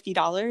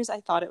 $150. I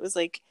thought it was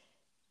like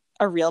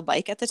a real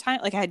bike at the time.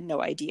 Like I had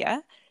no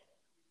idea.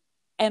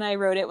 And I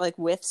rode it like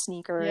with Yeah.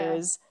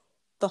 sneakers,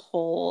 the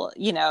whole,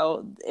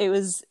 it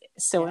was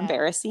so Yeah.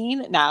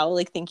 embarrassing now,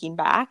 like thinking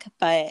back.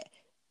 But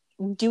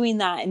doing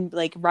that and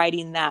like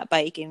riding that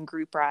bike in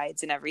group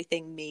rides and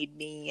everything made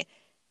me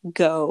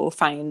go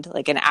find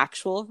like an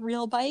actual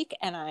real bike.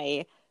 And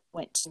I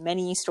went to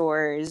many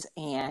stores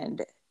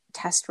and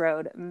test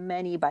rode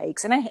many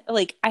bikes. And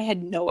I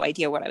had no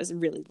idea what I was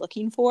really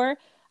looking for.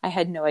 I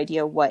had no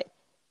idea what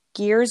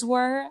gears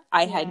were.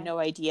 I had Yeah. no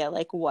idea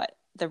like what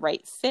the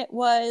right fit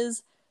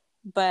was,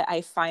 but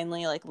I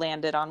finally like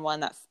landed on one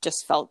that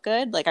just felt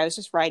good. Like I was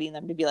just riding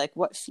them to be like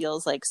what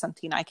feels like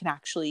something I can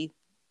actually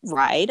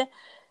ride,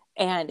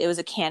 and it was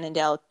a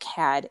Cannondale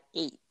CAD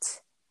 8.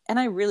 And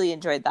I really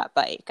enjoyed that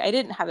bike. I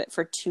didn't have it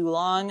for too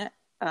long,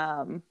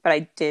 but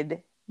I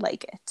did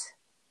like it.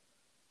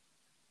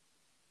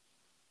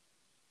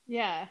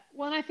 Yeah.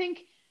 Well, and I think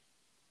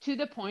to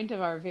the point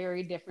of our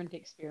very different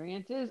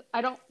experiences,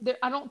 I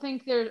don't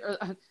think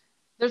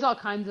there's all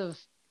kinds of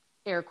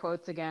air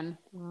quotes again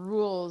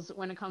rules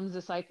when it comes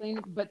to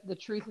cycling, but the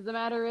truth of the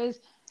matter is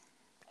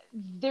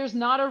there's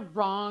not a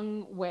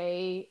wrong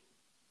way.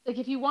 Like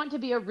if you want to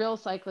be a real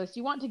cyclist,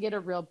 you want to get a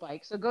real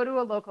bike. So go to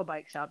a local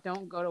bike shop.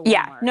 Don't go to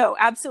Yeah, Walmart. no,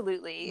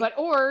 absolutely. But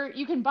or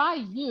you can buy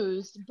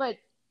used, but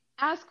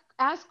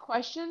ask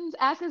questions,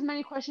 ask as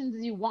many questions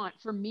as you want.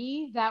 For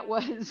me, that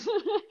was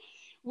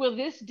will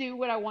this do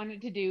what I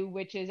wanted to do,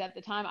 which is at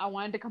the time I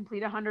wanted to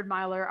complete a 100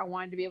 miler. I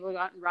wanted to be able to go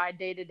out and ride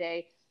day to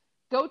day.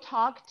 Go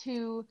talk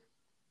to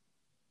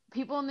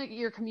people in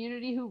your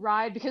community who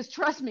ride because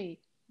trust me,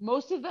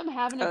 most of them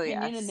have an Oh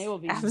opinion and they yes, will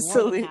be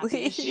more than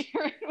happy to absolutely.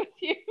 share it with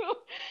you.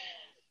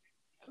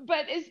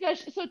 But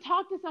especially, so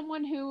talk to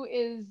someone who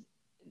is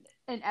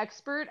an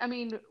expert. I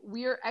mean,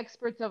 we're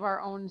experts of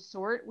our own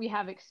sort. We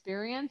have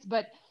experience,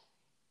 but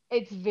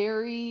it's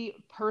very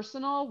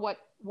personal what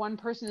one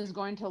person is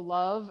going to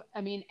love.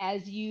 I mean,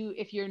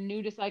 if you're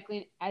new to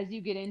cycling, as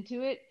you get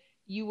into it,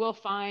 you will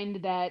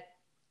find that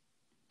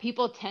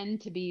people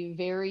tend to be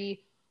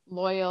very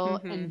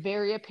loyal Mm-hmm. and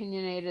very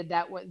opinionated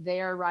that what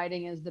they are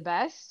riding is the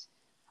best.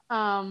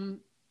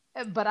 Um,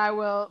 but I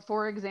will,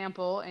 for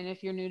example, and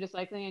if you're new to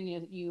cycling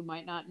and you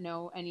might not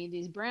know any of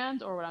these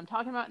brands or what I'm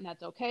talking about, and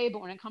that's okay.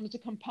 But when it comes to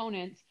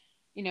components,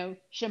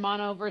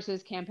 Shimano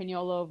versus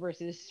Campagnolo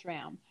versus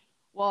SRAM.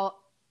 Well,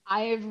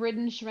 I have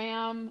ridden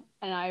SRAM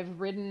and I've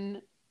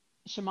ridden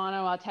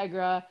Shimano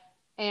Ultegra,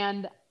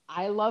 and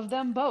I love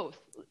them both.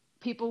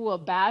 People will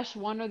bash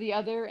one or the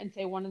other and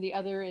say one or the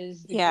other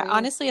is the Yeah, greatest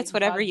honestly, way it's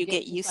whatever God you get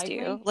get to used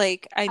to. cycling.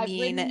 Like, I I've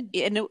mean, ridden,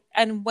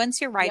 and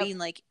once you're yep, riding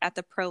like at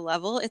the pro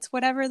level, it's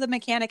whatever the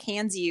mechanic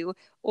hands you,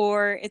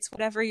 or it's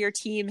whatever your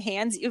team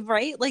hands you,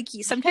 right? Like,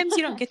 sometimes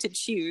you don't get to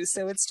choose,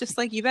 so it's just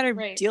like you better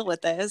right, deal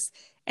with this,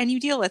 and you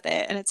deal with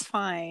it, and it's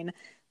fine.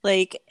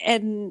 Like,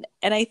 and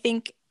I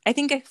think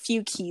a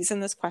few keys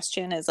in this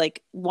question is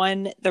like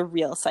one, the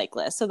real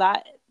cyclist. So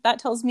that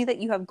tells me that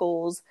you have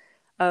goals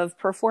of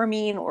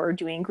performing or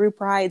doing group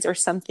rides or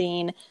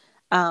something.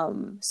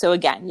 So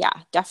again, yeah,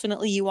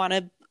 definitely you want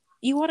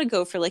to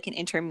go for like an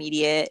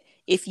intermediate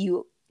if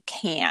you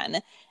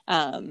can.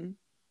 Um,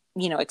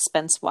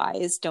 expense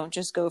wise, don't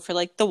just go for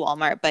like the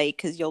Walmart bike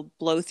because you'll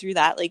blow through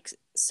that like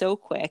so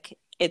quick.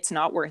 It's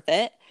not worth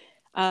it.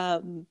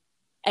 Um,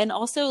 and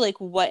also like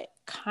what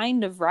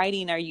kind of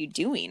riding are you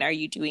doing? Are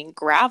you doing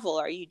gravel?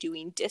 Are you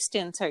doing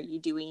distance? Are you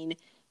doing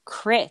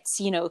crits?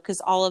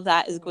 Because all of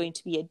that is right, going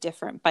to be a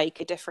different bike,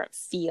 a different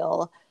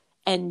feel,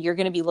 and you're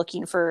going to be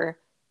looking for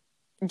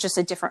just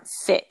a different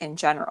fit in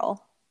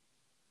general.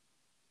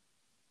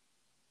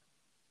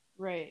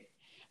 right.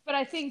 But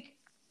I think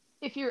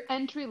if you're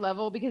entry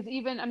level, because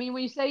even, I mean,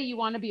 when you say you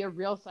want to be a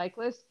real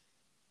cyclist,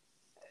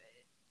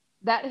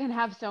 that can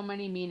have so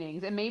many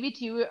meanings. And maybe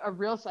to you, a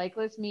real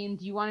cyclist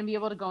means you want to be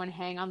able to go and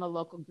hang on the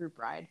local group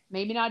ride.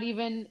 Maybe not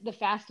even the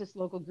fastest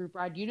local group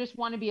ride. You just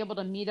want to be able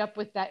to meet up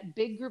with that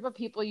big group of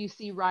people you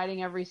see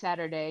riding every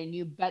Saturday and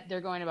you bet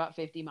they're going about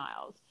 50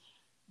 miles.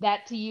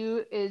 That to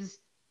you is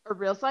a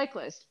real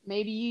cyclist.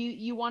 Maybe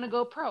you want to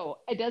go pro.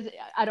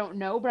 I don't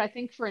know, but I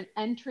think for an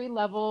entry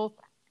level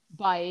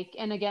bike,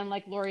 and again,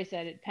 like Lori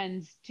said, it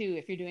depends too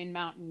if you're doing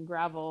mountain,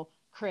 gravel,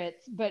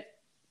 crits, but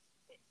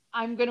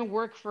I'm going to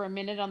work for a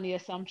minute on the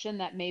assumption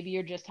that maybe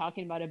you're just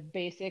talking about a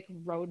basic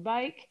road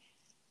bike.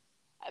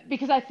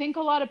 Because I think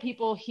a lot of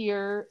people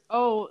hear,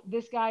 oh,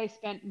 this guy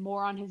spent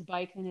more on his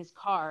bike than his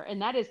car.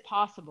 And that is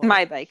possible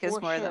My bike is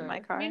for more than my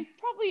sure. I car, mean,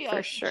 probably for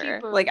a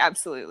sure. Like, cheaper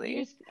absolutely.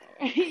 used,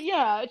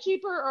 yeah, a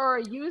cheaper or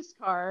a used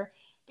car.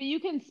 But you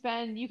can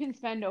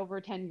spend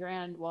over 10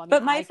 grand. Well, I mean,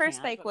 But my I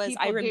first can't, bike but was,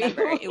 I people do.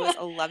 remember it was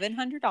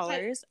 $1,100. But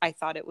I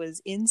thought it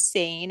was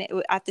insane.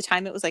 At the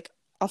time, it was like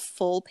a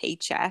full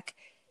paycheck.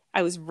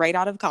 I was right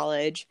out of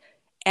college.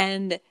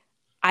 And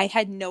I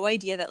had no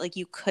idea that like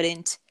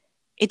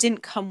it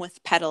didn't come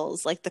with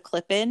pedals like the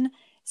clip-in.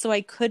 So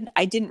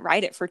I didn't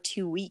ride it for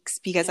 2 weeks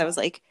because I yeah. was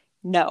like,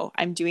 no,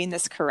 I'm doing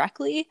this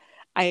correctly.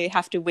 I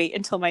have to wait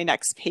until my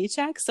next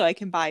paycheck so I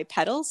can buy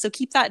pedals. So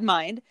keep that in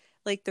mind.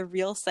 Like the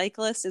real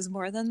cyclist is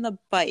more than the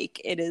bike.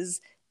 It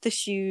is the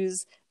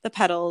shoes, the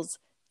pedals,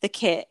 the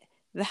kit,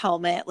 the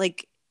helmet.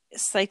 Like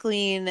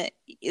cycling,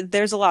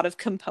 there's a lot of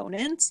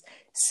components.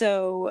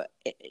 So,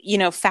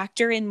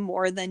 factor in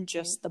more than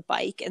Right. just the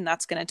bike. And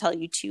that's going to tell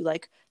you too,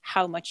 like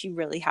how much you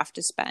really have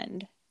to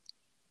spend.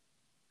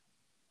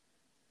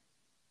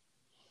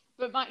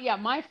 But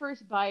my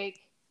first bike,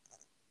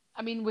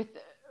 I mean, with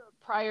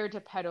prior to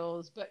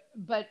pedals,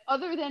 but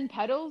other than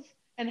pedals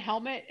and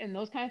helmet and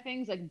those kind of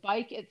things, like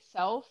bike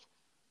itself,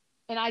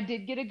 and I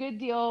did get a good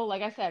deal.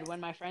 Like I said, when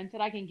my friend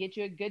said I can get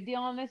you a good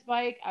deal on this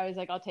bike, I was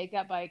like, I'll take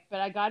that bike.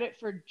 But I got it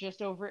for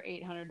just over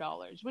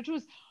 $800, which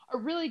was a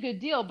really good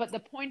deal. But the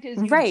point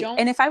is, you Right. don't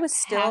And if I was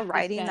still have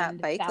to riding that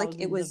spend bike, like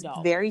it thousands of was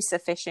very dollars.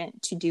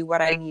 sufficient to do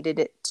what I needed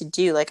it to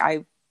do. Like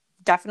I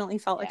definitely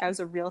felt like Yeah. I was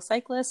a real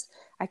cyclist.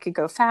 I could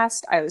go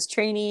fast. I was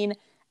training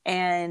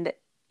and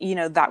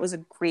that was a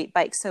great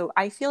bike. So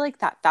I feel like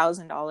that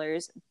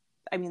 $1,000,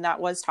 I mean, that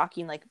was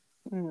talking like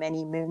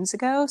many moons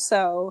ago.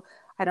 So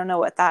I don't know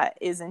what that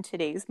is in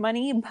today's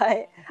money,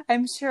 but Yeah.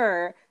 I'm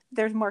sure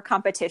there's more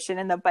competition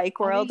in the bike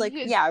I world. think Like, you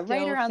could yeah,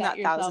 right still around set that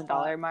yourself $1,000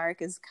 up.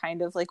 mark is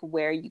kind of like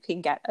where you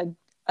can get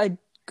a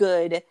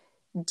good,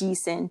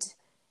 decent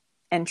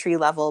entry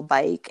level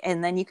bike.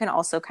 And then you can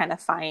also kind of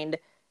find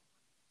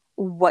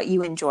what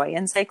you enjoy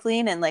in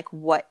cycling and like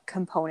what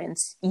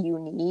components you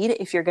need.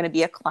 If you're going to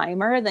be a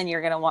climber, then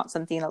you're going to want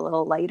something a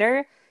little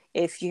lighter.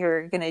 If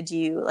you're going to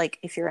do like,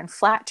 if you're in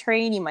flat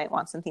terrain, you might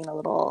want something a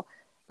little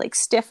like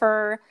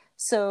stiffer.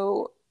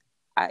 So,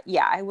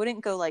 yeah, I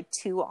wouldn't go like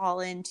too all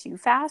in too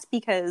fast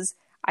because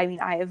I mean,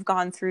 I have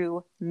gone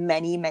through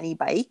many, many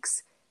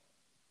bikes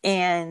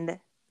and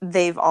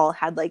they've all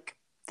had like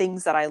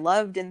things that I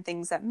loved and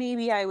things that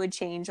maybe I would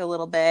change a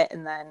little bit.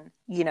 And then,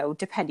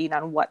 depending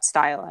on what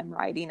style I'm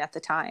riding at the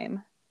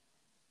time.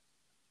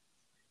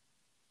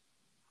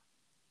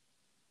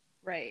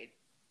 Right.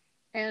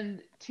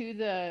 And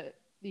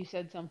you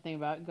said something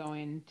about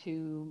going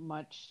too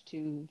much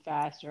too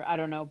fast, or I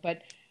don't know,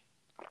 but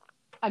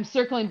I'm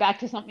circling back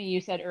to something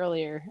you said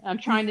earlier. I'm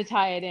trying to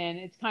tie it in.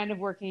 It's kind of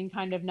working,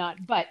 kind of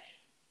not. But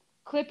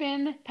clip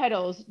in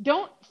pedals.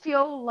 Don't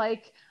feel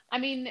like, I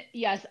mean,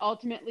 yes,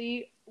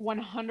 ultimately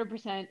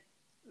 100%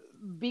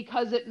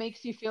 because it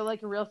makes you feel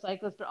like a real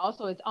cyclist, but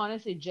also it's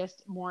honestly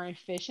just more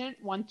efficient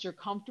once you're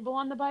comfortable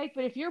on the bike.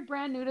 But if you're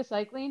brand new to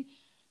cycling,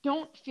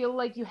 don't feel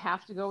like you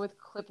have to go with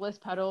clipless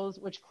pedals,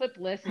 which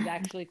clipless is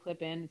actually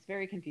clip in. It's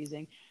very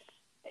confusing.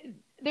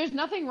 There's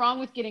nothing wrong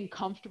with getting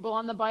comfortable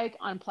on the bike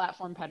on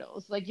platform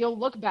pedals. Like you'll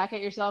look back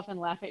at yourself and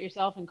laugh at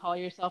yourself and call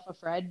yourself a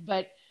Fred,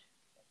 but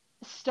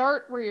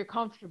start where you're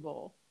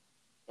comfortable.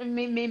 I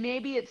mean,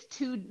 maybe it's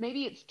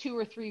two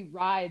or three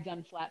rides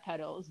on flat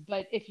pedals,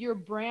 but if you're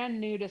brand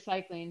new to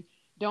cycling,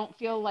 don't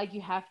feel like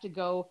you have to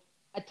go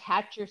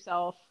attach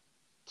yourself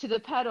to the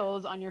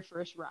pedals on your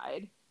first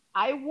ride.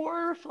 I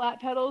wore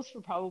flat pedals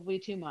for probably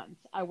 2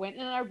 months. I went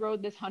and I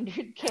rode this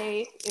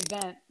 100K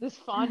event, this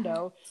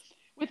Fondo,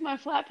 with my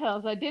flat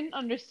pedals. I didn't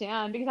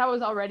understand because I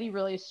was already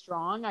really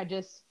strong. I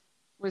just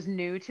was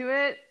new to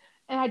it.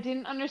 And I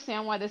didn't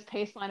understand why this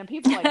pace line of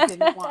people like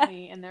didn't want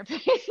me in their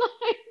pace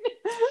line.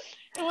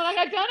 And when I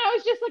got done, I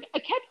was just like,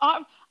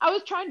 I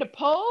was trying to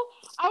pull.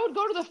 I would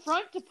go to the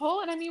front to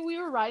pull. And I mean, we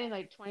were riding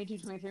like 22,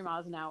 23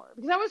 miles an hour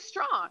because I was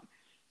strong.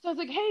 So I was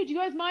like, hey, do you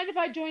guys mind if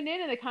I join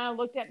in? And they kind of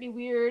looked at me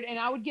weird. And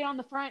I would get on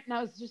the front and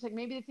I was just like,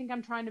 maybe they think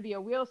I'm trying to be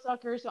a wheel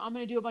sucker. So I'm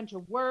going to do a bunch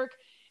of work.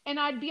 And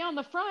I'd be on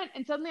the front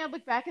and suddenly I'd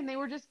look back and they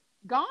were just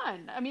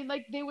gone. I mean,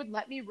 like they would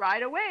let me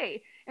ride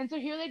away. And so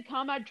here they'd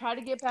come, I'd try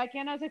to get back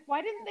in. I was like,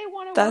 why didn't they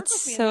want to work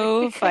with me? That's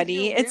so like,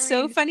 funny. It's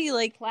so funny,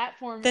 like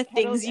platform the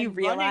pedals things you and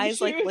running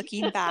realize, like shoes.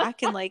 looking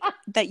back, and like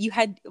that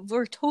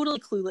were totally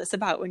clueless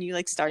about when you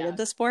like started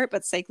the sport.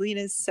 But cycling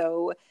is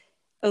so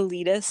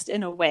elitist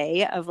in a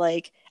way of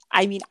like,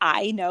 I mean,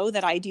 I know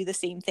that I do the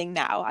same thing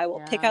now. I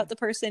will pick out the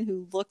person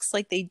who looks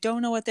like they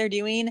don't know what they're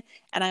doing,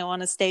 and I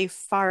want to stay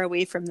far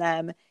away from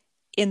them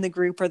in the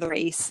group or the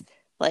race.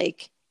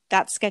 Like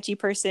that sketchy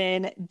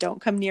person,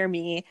 don't come near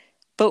me.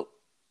 But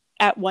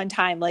at one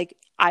time, like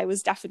I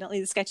was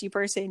definitely the sketchy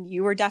person.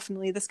 You were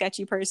definitely the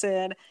sketchy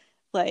person.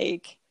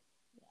 Like,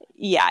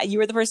 yeah, you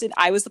were the person.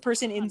 I was the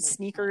person in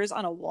sneakers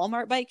on a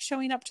Walmart bike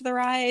showing up to the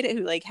ride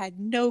who like had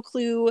no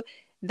clue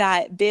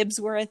that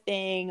bibs were a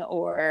thing,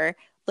 or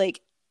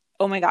like,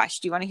 oh my gosh,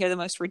 do you want to hear the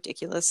most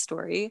ridiculous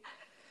story?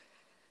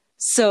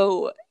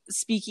 So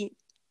speaking,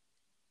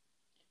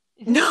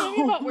 No,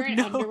 about wearing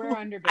underwear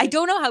under bibs? I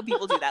don't know how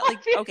people do that. Like,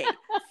 okay,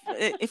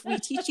 if we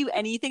teach you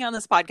anything on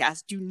this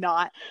podcast, do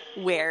not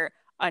wear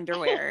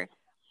underwear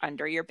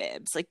under your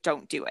bibs. Like,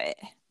 don't do it.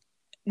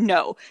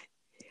 No,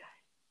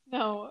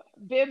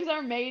 bibs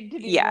are made to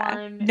be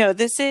worn. No,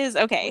 this is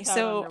okay.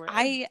 So underwear.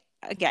 I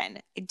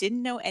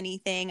didn't know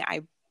anything.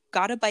 I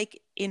got a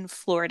bike in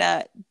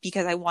Florida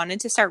because I wanted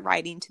to start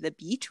riding to the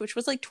beach, which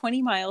was like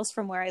 20 miles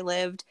from where I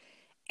lived.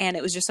 And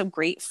it was just a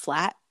great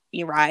flat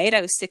ride.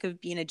 I was sick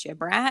of being a gym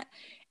rat.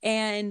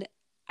 And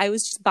I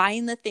was just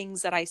buying the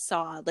things that I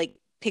saw, like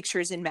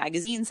pictures in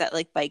magazines that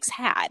like bikes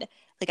had.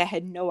 Like I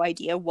had no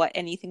idea what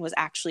anything was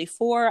actually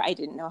for. I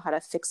didn't know how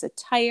to fix a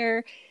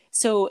tire.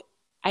 So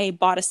I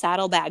bought a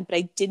saddlebag, but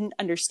I didn't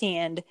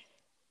understand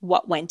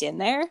what went in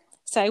there.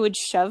 So I would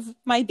shove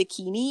my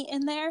bikini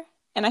in there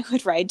and I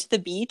would ride to the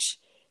beach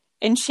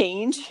and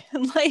change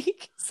and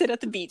like sit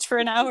at the beach for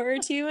an hour or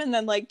two and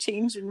then like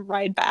change and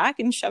ride back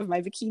and shove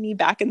my bikini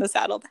back in the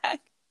saddlebag.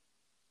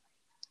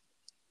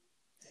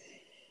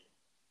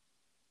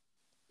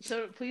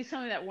 So please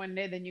tell me that one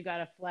day then you got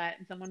a flat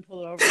and someone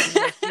pulled it over and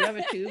you're like, do you have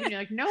a tube? And you're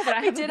like, no, but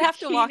I did have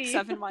to walk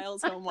 7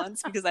 miles home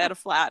once because I had a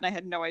flat and I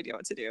had no idea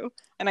what to do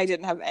and I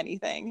didn't have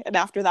anything. And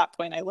after that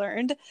point I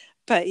learned.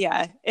 But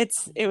yeah,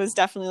 it was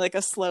definitely like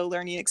a slow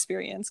learning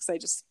experience because I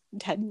just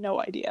had no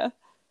idea.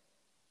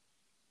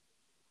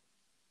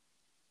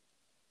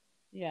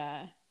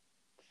 Yeah,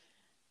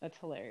 that's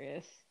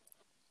hilarious.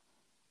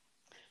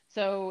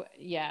 So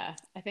yeah,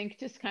 I think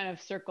just kind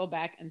of circle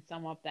back and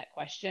sum up that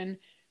question.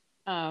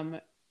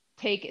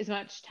 Take as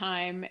much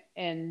time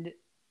and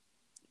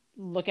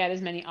look at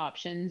as many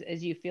options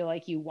as you feel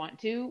like you want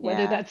to,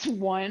 whether that's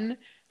one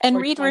and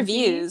or read 20.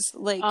 Reviews.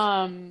 Like,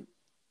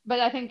 but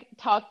I think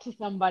talk to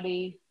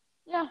somebody.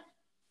 Yeah.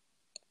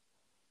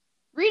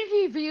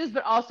 Read reviews,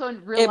 but also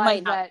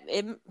realize that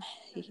there's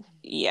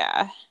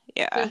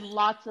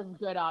lots of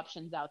good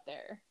options out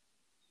there.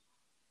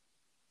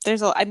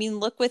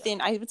 Look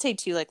within, I would say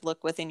too, like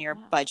look within your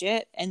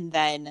budget and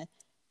then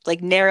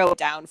like narrow it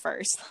down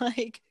first,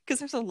 like, because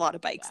there's a lot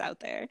of bikes out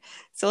there.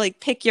 So like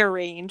pick your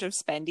range of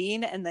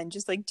spending and then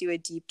just like do a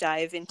deep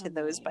dive into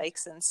those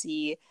bikes and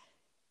see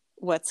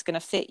what's going to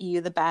fit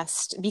you the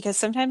best. Because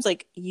sometimes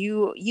like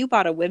you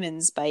bought a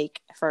women's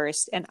bike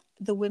first and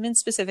the women's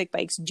specific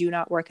bikes do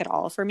not work at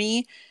all for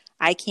me.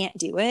 I can't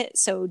do it.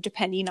 So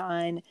depending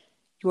on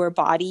your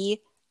body,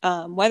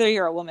 whether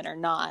you're a woman or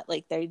not,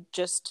 like they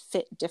just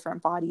fit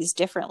different bodies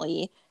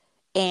differently.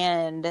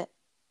 And,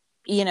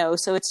 you know,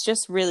 so it's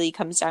just really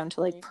comes down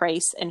to like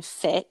price and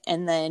fit.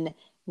 And then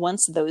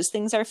once those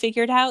things are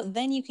figured out,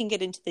 then you can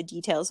get into the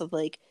details of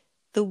like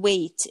the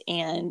weight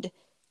and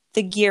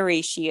the gear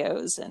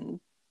ratios and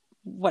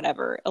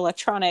whatever,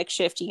 electronic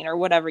shifting or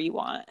whatever you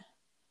want.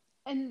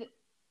 And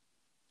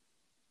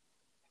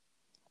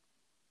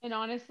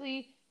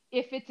honestly,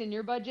 if it's in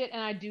your budget,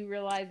 and I do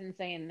realize in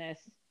saying this,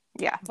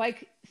 Yeah.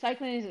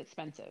 cycling is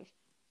expensive.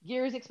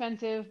 Gear is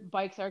expensive,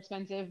 bikes are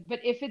expensive, but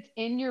if it's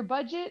in your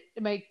budget,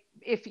 like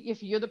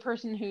if you're the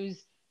person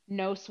who's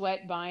no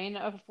sweat buying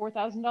a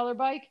 $4,000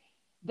 bike,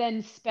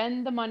 then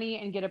spend the money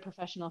and get a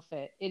professional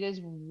fit. It is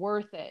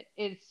worth it.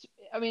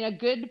 I mean, a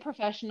good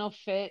professional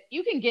fit,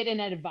 you can get an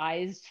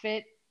advised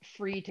fit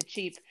free to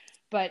cheap,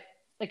 but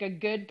like a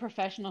good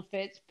professional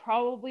fit's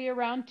probably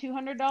around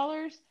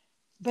 $200,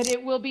 but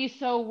it will be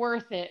so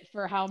worth it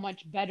for how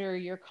much better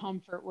your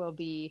comfort will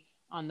be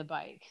on the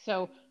bike.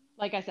 So,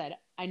 like I said,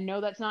 I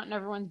know that's not in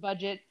everyone's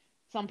budget.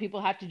 Some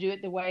people have to do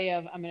it the way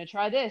of, I'm going to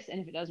try this, and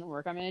if it doesn't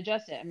work, I'm going to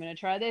adjust it. I'm going to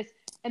try this,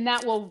 and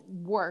that will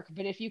work.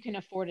 But if you can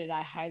afford it,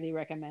 I highly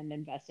recommend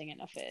investing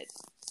in a fit.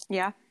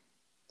 Yeah.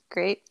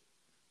 Great.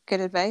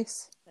 Good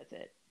advice. That's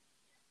it.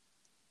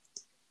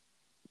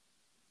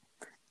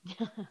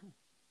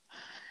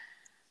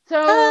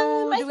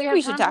 So, I do we think have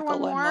we time should for tackle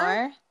one more?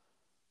 more.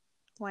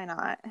 Why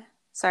not?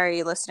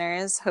 Sorry,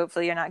 listeners.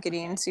 Hopefully you're not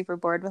getting super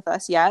bored with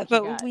us yet,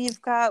 but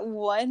we've got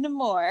one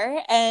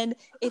more. And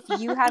if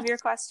you have your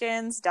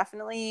questions,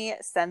 definitely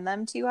send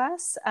them to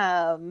us.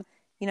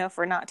 You know, if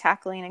we're not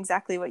tackling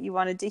exactly what you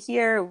wanted to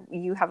hear,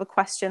 you have a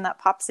question that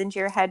pops into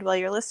your head while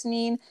you're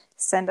listening,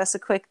 send us a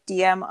quick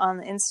DM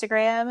on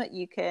Instagram.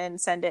 You can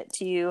send it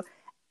to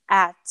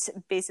at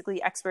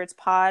basically experts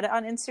pod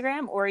on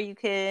Instagram, or you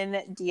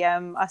can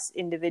DM us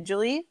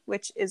individually,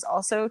 which is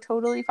also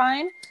totally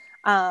fine.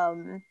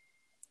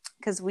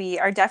 Because we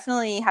are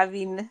definitely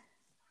having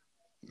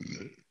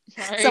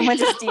someone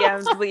just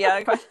DM'd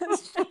Leah.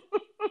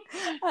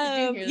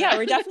 Yeah,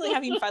 we're definitely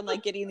having fun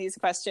like getting these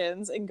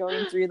questions and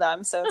going through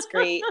them, so it's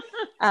great.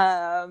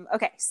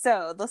 Okay,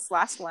 so this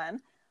last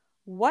one,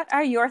 what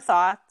are your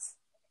thoughts?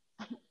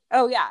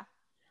 Oh yeah,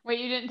 wait,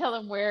 you didn't tell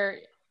them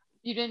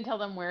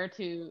where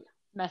to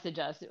message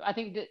us. I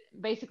think that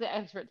basically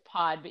experts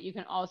pod, but you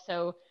can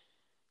also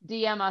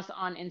DM us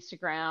on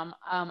Instagram.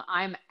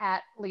 I'm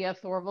at Leah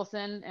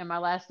Thorvilson, and my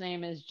last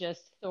name is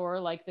just Thor,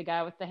 like the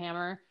guy with the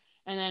hammer.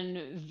 And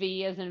then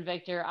V as in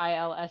Victor,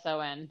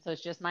 ILSON. So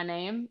it's just my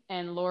name.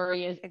 And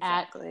Lori is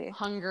exactly at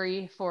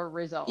Hungry for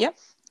Results. Yep.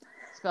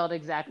 Spelled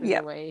exactly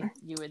the way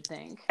you would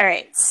think. All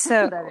right.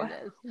 So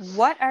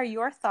what are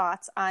your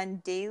thoughts on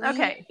daily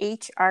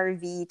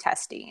HRV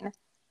testing?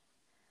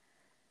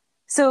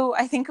 So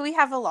I think we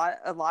have a lot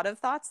of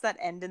thoughts that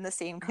end in the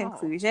same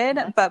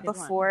conclusion, but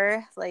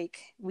before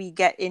like we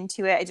get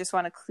into it, I just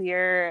want to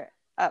clear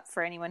up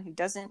for anyone who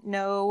doesn't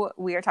know,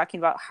 we are talking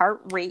about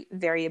heart rate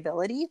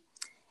variability,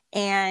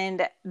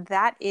 and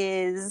that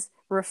is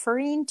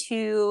referring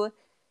to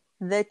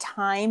the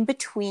time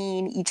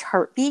between each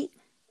heartbeat.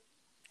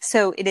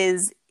 So it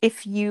is,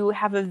 if you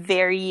have a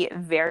very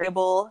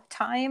variable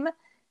time,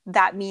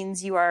 that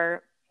means you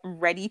are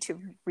ready to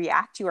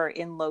react, you are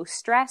in low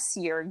stress,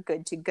 you're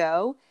good to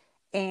go.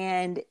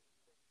 And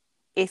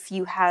if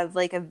you have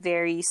like a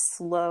very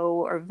slow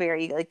or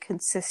very like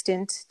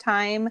consistent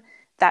time,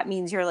 that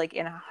means you're like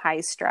in a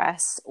high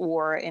stress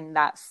or in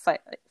that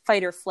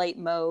fight or flight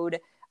mode,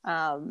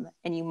 and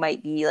you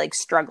might be like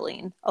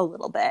struggling a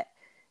little bit.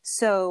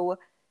 So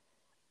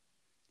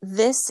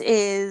this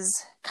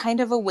is kind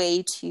of a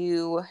way to,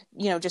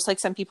 you know, just like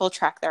some people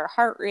track their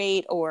heart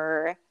rate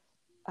or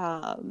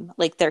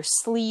like their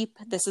sleep.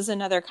 This is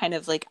another kind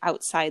of like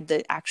outside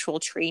the actual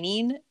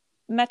training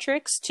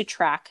metrics to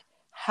track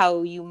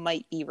how you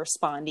might be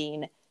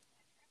responding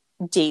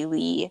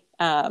daily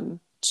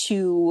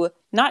to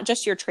not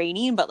just your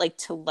training, but like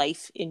to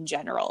life in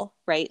general,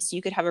 right? So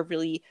you could have a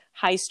really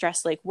high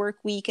stress like work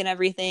week and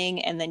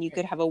everything, and then you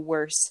could have a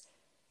worse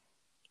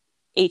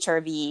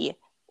HRV,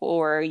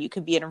 or you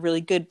could be in a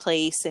really good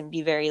place and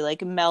be very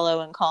like mellow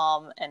and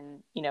calm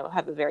and, you know,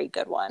 have a very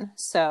good one.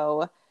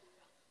 So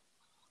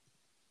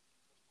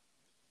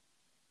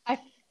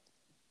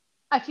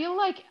I feel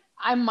like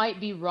I might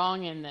be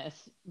wrong in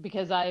this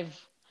because I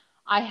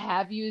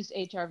have used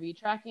HRV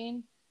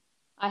tracking.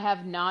 I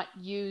have not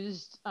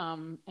used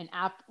an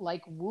app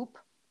like Whoop,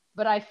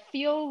 but I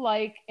feel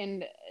like,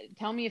 and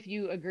tell me if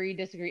you agree,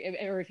 disagree,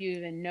 or if you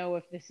even know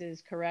if this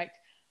is correct.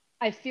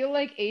 I feel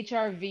like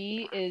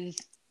HRV is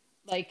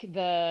like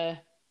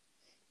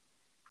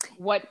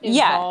what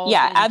evolved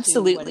yeah, into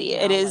absolutely.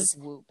 what is it is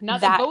like Whoop.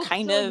 Not that both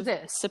kind still of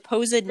exist,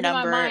 supposed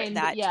number mind,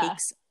 that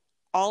takes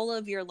all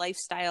of your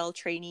lifestyle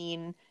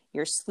training,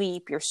 your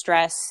sleep, your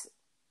stress,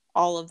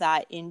 all of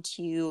that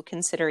into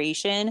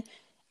consideration.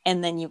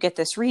 And then you get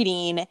this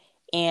reading,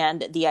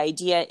 and the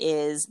idea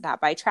is that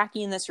by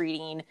tracking this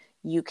reading,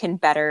 you can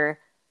better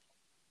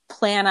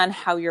plan on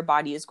how your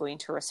body is going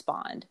to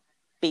respond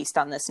based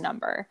on this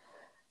number.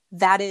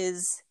 That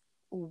is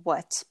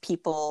what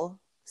people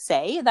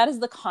say. That is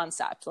the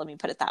concept. Let me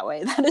put it that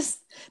way. That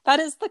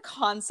is the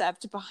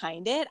concept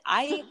behind it.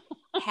 I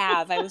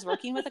was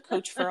working with a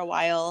coach for a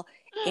while,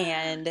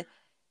 and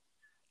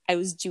I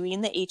was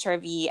doing the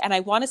HRV, and I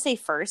want to say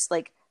first,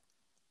 like,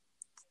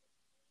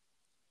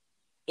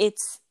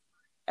 it's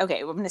okay.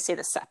 I'm going to say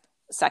this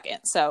second.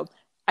 So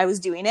I was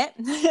doing it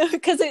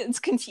because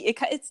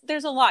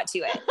there's a lot to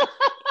it.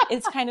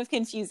 It's kind of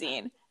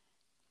confusing.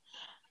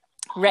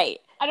 Right.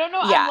 I don't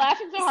know. I'm Yeah.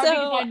 laughing so hard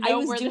because I know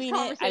where this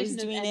conversation I was is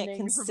doing it ending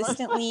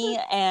consistently,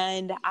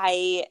 and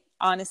I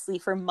honestly,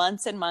 for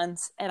months and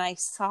months, and I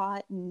saw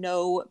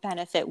no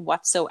benefit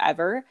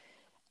whatsoever.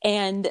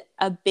 And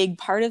a big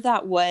part of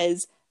that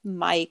was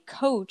my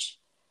coach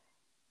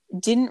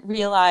didn't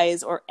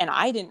realize, and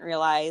I didn't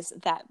realize,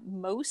 that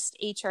most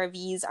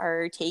HRVs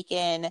are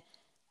taken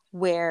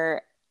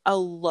where a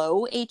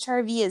low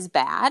HRV is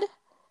bad.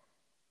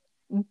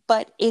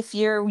 But if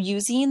you're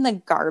using the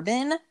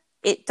Garmin,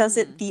 it does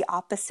it the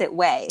opposite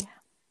way.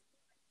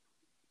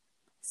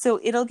 So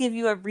it'll give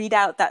you a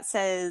readout that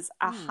says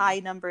a high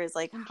number is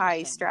like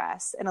high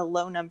stress and a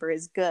low number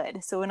is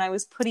good. So when I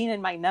was putting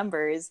in my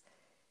numbers,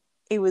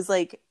 it was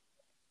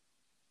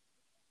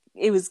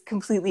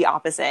completely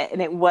opposite,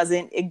 and it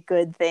wasn't a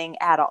good thing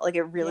at all. Like,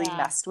 it really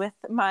messed with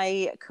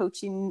my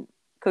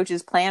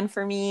coach's plan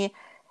for me.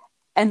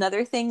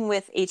 Another thing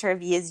with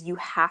HRV is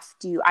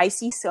I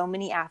see so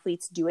many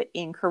athletes do it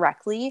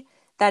incorrectly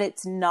that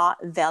it's not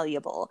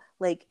valuable.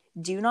 Like,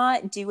 do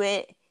not do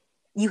it.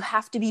 You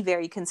have to be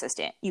very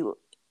consistent. You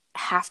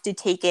have to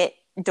take it.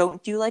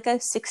 Don't do like a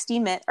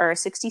 60-minute or a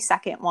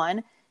 60-second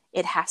one.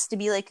 It has to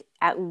be like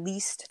at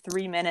least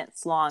 3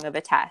 minutes long of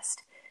a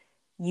test.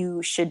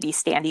 You should be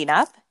standing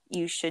up.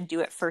 You should do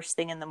it first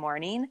thing in the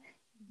morning,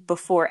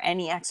 before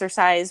any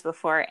exercise,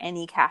 before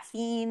any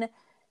caffeine.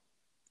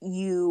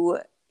 You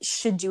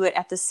should do it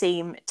at the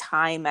same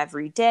time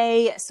every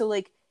day. So,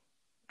 like,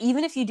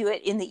 even if you do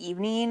it in the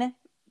evening,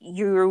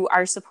 you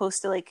are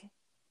supposed to like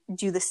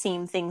do the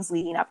same things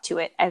leading up to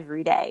it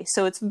every day.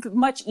 So it's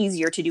much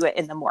easier to do it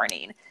in the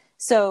morning.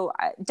 So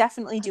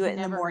definitely do it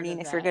in the morning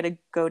if you're going to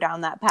go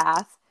down that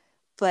path,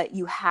 but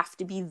you have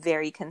to be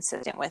very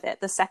consistent with it.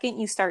 The second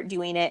you start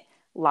doing it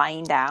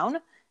lying down,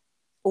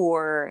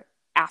 or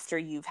after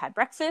you've had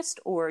breakfast,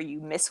 or you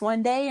miss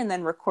one day and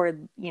then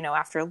record,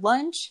 after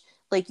lunch,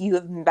 like, you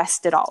have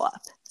messed it all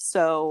up.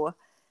 So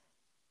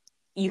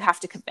you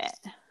have to commit.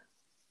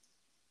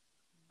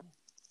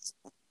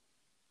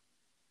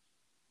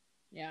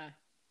 Yeah.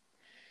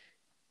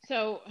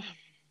 So,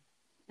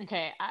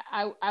 okay,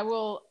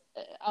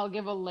 I'll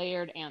give a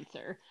layered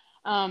answer.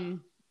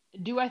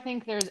 Do I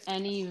think there's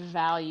any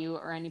value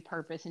or any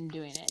purpose in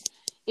doing it?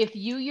 If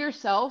you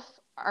yourself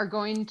are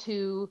going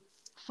to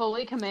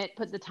fully commit,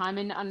 put the time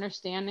into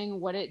understanding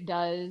what it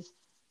does,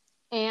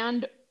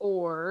 and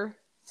or,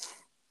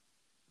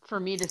 for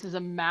me, this is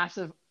a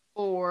massive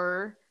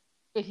or,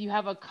 if you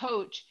have a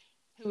coach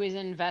who is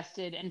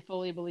invested and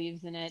fully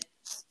believes in it,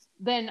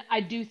 then I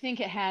do think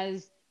it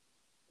has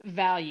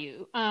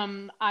value.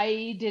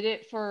 I did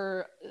it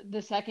for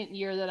the second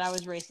year that I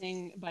was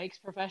racing bikes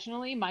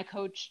professionally. My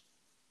coach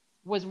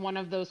was one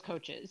of those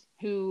coaches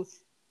who,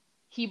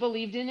 he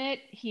believed in it.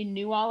 He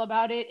knew all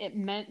about it. It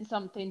meant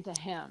something to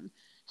him.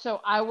 So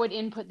I would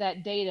input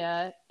that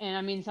data, and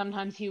I mean,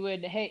 sometimes he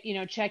would, hey,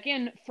 check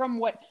in from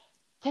what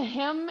to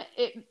him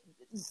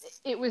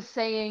it was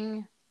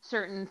saying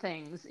certain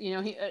things.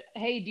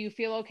 Hey, do you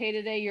feel okay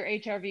today? Your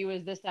HRV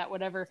was this, that,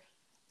 whatever.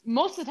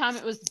 Most of the time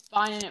it was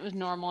fine and it was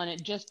normal, and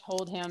it just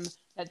told him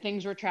that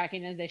things were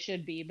tracking as they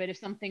should be. But if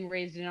something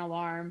raised an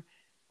alarm,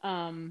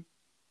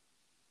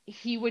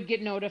 he would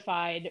get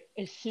notified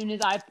as soon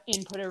as I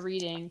input a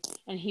reading,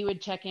 and he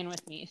would check in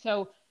with me.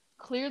 So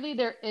clearly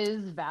there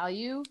is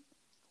value.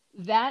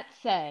 That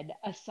said,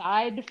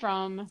 aside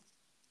from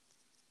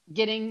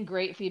getting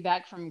great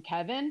feedback from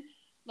Kevin,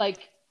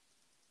 like,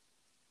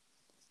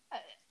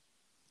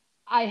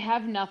 I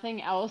have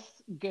nothing else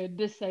good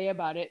to say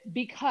about it,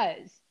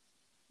 because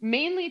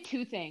mainly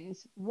two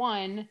things.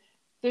 One,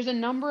 there's a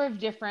number of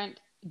different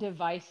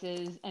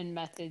devices and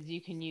methods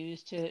you can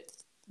use to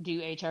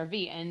do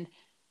HRV. And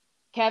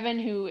Kevin,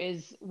 who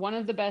is one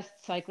of the best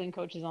cycling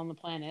coaches on the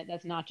planet,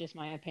 that's not just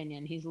my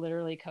opinion. He's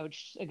literally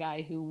coached a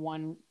guy who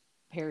won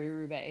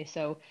Paris-Roubaix.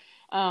 So,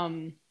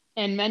 and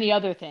many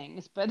other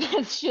things, but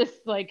that's just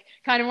like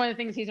kind of one of the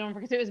things he's known for,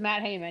 because it was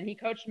Matt Heyman. He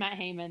coached Matt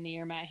Heyman the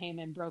year Matt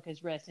Heyman broke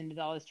his wrist and did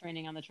all his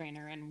training on the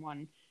trainer and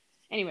won.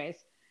 Anyways,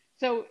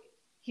 so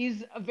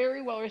he's a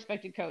very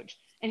well-respected coach.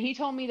 And he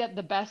told me that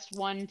the best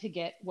one to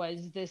get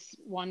was this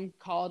one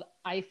called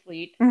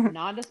iFleet,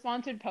 not a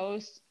sponsored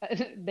post.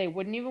 They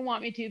wouldn't even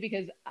want me to,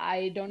 because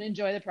I don't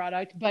enjoy the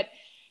product, but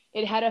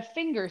it had a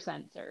finger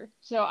sensor.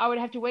 So I would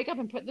have to wake up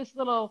and put this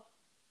little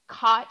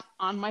cot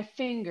on my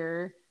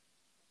finger,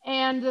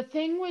 and the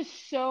thing was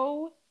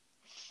so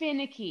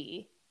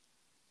finicky.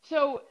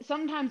 So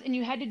sometimes, and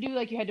you had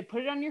to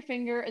put it on your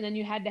finger, and then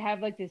you had to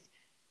have like this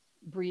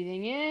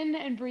breathing in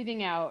and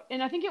breathing out.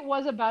 And I think it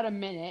was about a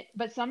minute,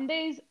 but some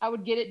days I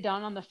would get it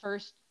done on the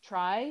first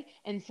try,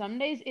 and some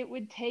days it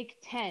would take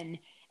 10,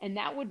 and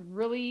that would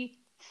really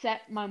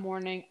set my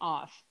morning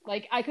off.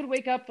 Like, I could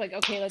wake up like,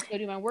 okay, let's go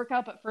do my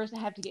workout, but first I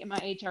have to get my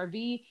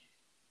HRV.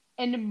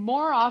 And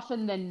more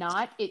often than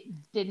not, it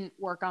didn't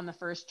work on the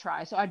first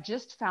try. So I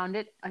just found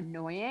it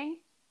annoying,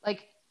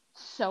 like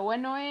so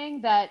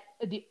annoying that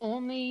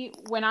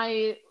when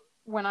I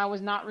was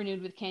not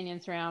renewed with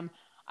Canyon SRAM,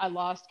 I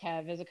lost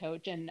Kev as a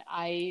coach, and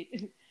I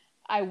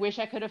wish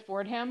I could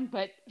afford him,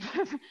 but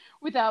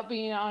without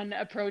being on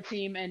a pro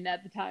team, and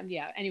at the time,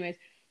 yeah. Anyways,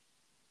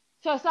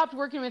 so I stopped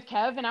working with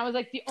Kev, and I was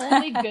like, the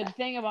only good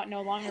thing about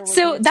no longer working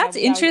So with that's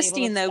Kev was I was able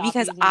interesting to though, stop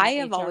because using I the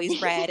have always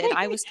HRV. read, and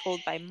I was told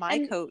by my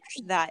And coach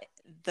that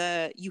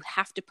you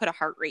have to put a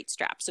heart rate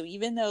strap. So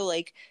even though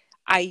like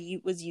I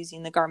was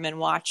using the Garmin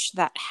watch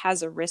that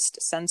has a wrist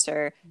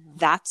sensor,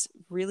 that's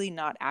really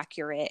not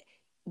accurate.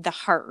 The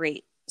heart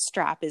rate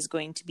strap is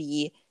going to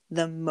be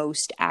the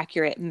most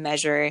accurate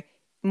measure,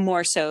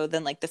 more so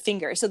than like the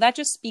finger. So that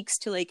just speaks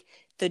to like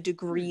the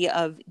degree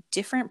of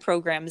different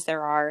programs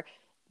there are,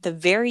 the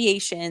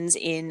variations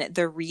in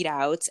the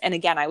readouts. And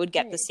again, I would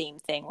get the same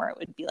thing where it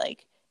would be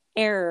like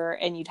error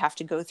and you'd have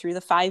to go through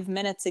the 5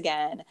 minutes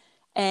again.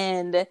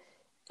 And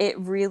it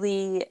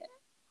really,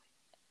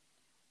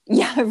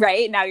 yeah,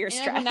 right. Now you're I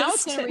was like, now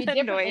it's stressed going to read and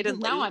differently annoyed because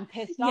and now late. I'm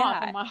pissed off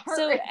Yeah. and my heart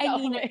So, rate's I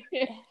mean,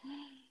 elevated.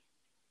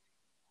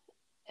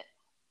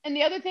 And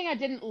the other thing I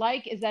didn't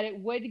like is that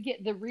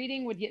the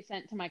reading would get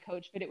sent to my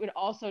coach, but it would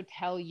also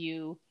tell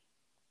you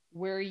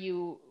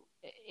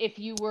if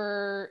you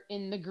were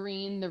in the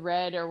green, the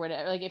red, or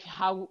whatever, like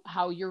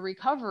how your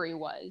recovery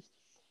was.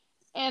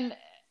 And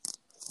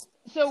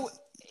so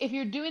if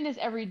you're doing this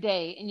every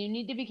day and you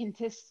need to be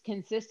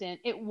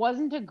consistent, it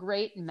wasn't a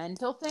great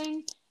mental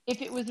thing.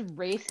 If it was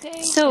race day,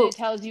 then so it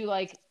tells you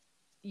like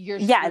you're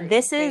yeah, screwed,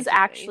 this is basically.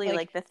 actually Like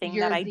like the thing that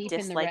you're I deep in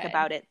the dislike red.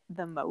 about it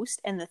the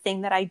most. And the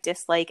thing that I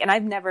dislike, and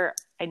I've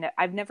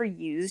never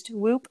used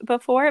Whoop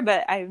before,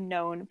 but I've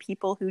known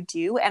people who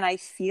do, and I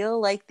feel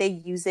like they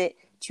use it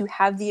to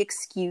have the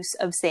excuse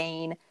of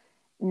saying,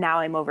 now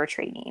I'm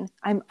overtraining.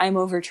 I'm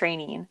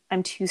overtraining.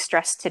 I'm too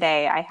stressed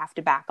today. I have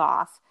to back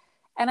off.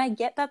 And I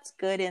get that's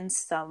good in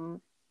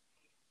some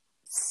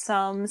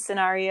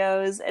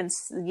scenarios, and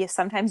yes,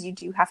 sometimes you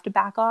do have to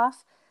back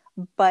off,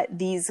 but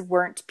these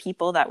weren't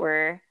people that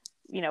were,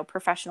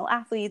 professional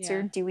athletes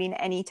or doing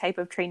any type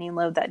of training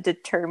load that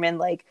determined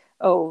like,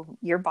 oh,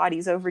 your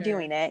body's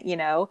overdoing it,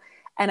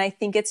 and I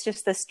think it's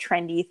just this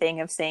trendy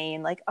thing of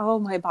saying like, oh,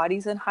 my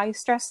body's in high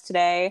stress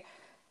today.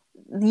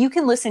 You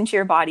can listen to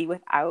your body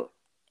without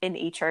an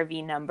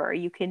HRV number.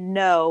 You can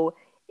know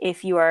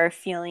if you are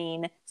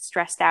feeling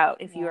stressed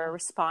out, if you are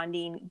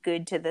responding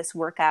good to this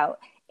workout.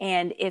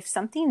 And if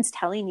something's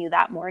telling you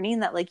that morning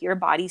that like your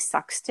body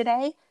sucks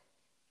today,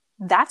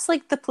 that's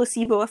like the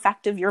placebo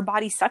effect of your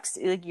body sucks.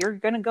 Like you're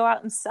going to go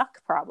out and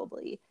suck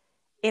probably.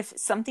 If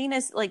something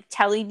is like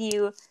telling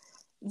you,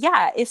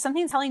 if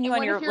something's telling you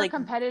on your like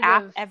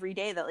app every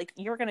day that like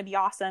you're going to be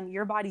awesome,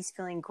 your body's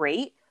feeling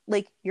great,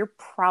 like you're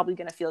probably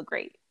going to feel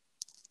great.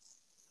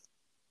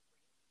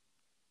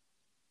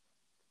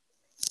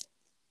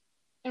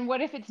 And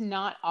what if it's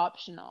not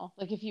optional?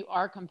 Like if you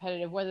are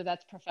competitive, whether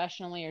that's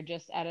professionally or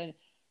just at a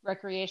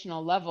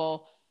recreational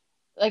level,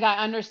 like I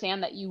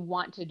understand that you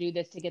want to do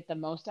this to get the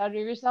most out of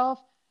yourself,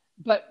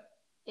 but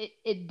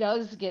it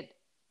does get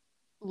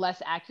less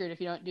accurate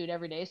if you don't do it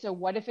every day. So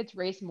what if it's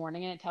race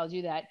morning and it tells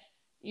you that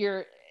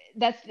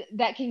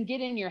that can get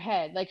in your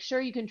head. Like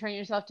sure, you can train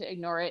yourself to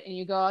ignore it and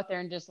you go out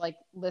there and just like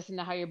listen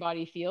to how your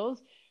body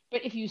feels.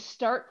 But if you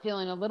start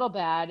feeling a little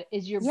bad,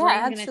 is your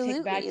brain going to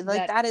take back to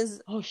like that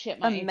is oh shit, a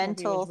my HRV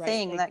mental was right.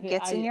 thing Like, that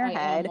gets in your I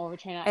head. am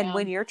overtrained. And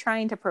when you're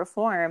trying to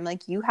perform,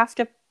 like you have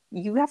to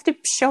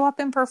show up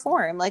and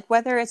perform. Like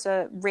whether it's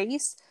a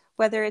race,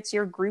 whether it's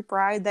your group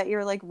ride that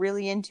you're like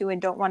really into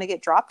and don't want to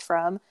get dropped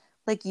from,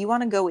 like you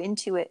want to go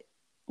into it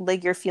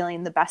like you're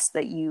feeling the best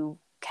that you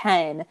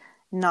can,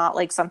 not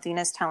like something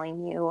is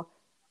telling you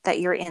that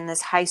you're in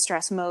this high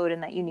stress mode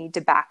and that you need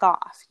to back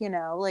off,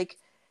 like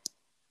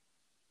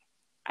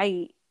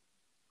I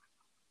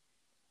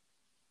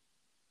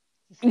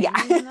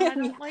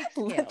don't like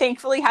scales,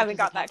 thankfully haven't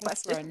got that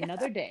question for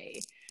another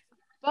day.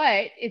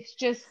 But it's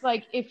just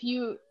like if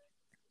you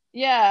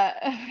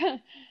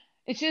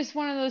it's just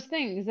one of those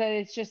things that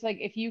it's just like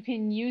if you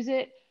can use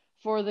it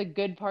for the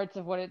good parts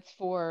of what it's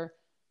for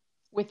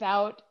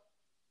without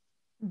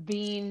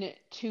being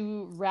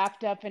too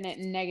wrapped up in it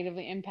and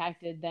negatively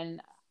impacted,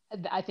 then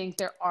I think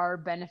there are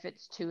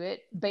benefits to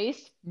it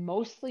based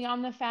mostly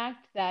on the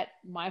fact that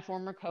my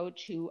former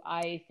coach, who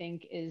I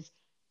think is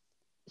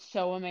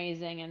so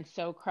amazing and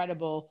so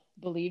credible,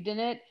 believed in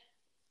it.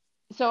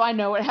 So I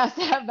know it has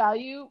to have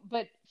value,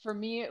 but for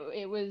me,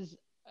 it was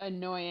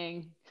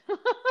annoying.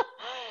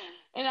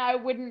 And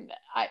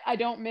I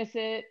don't miss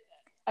it.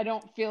 I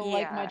don't feel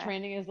like my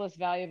training is less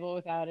valuable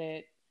without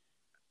it.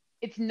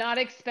 It's not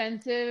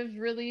expensive,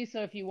 really.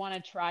 So if you want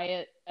to try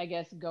it, I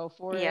guess go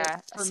for it.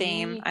 For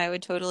same. me, I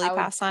would totally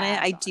pass on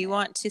it. I do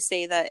want to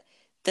say that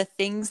the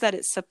things that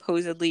it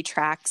supposedly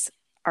tracks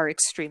are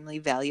extremely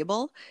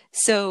valuable.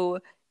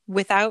 So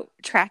without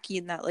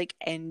tracking that like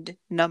end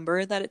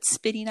number that it's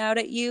spitting out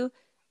at you,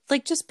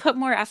 like just put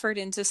more effort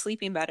into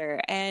sleeping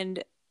better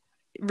and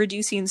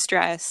reducing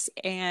stress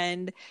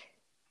and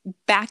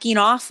backing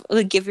off,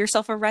 like give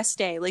yourself a rest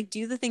day, like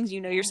do the things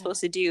you know you're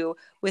supposed to do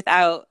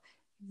without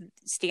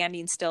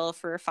standing still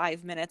for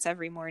 5 minutes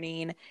every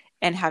morning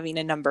and having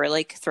a number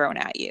like thrown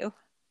at you.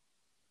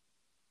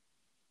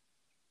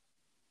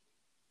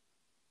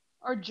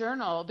 Or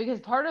journal, because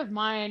part of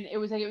mine, it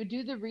was like it would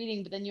do the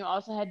reading, but then you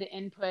also had to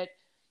input,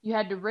 you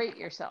had to rate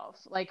yourself.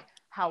 Like,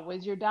 how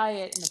was your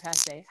diet in the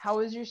past day? How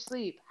was your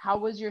sleep? How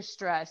was your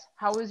stress?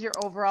 How was your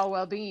overall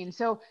well-being?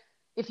 So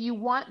if you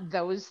want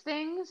those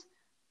things,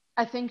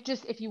 I think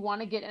just if you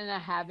want to get in a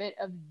habit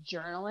of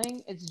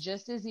journaling, it's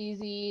just as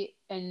easy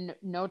and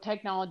no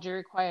technology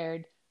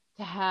required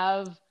to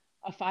have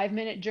a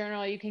 5-minute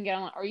journal you can get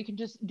on, or you can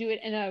just do it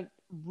in a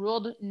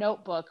ruled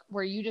notebook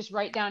where you just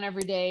write down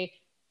every day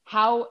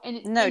how,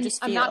 and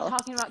Just I'm not feel.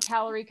 talking about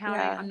calorie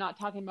counting, Yeah. I'm not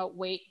talking about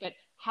weight, but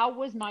how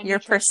was my Your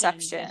nutrition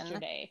perception.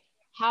 yesterday?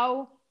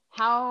 How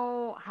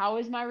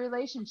is my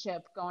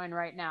relationship going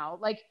right now?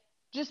 Like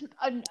just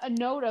a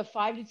note of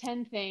 5 to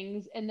 10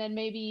 things, and then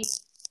maybe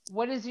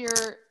what is your,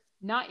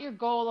 not your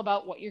goal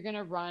about what you're going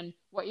to run,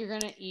 what you're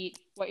going to eat,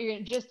 what you're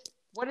going to, just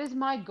what is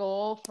my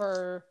goal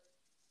for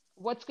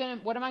what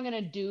am I going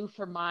to do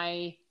for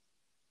my,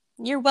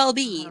 Your I don't know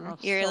well-being,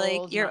 if your soul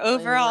like is your not really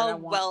the word I overall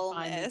want to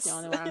find, but it's wellness. the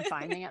only word I'm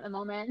finding at the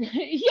moment.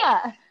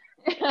 Yeah.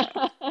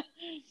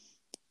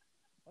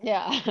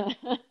 Yeah.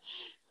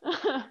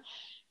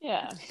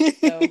 Yeah.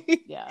 So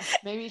yeah,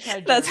 maybe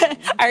try That's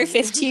journaling. our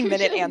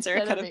 15-minute answer.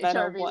 Instead Could of have been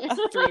a HRV.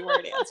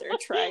 3-word answer.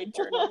 Try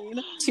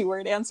journaling.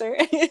 2-word answer.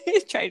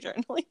 Try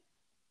journaling.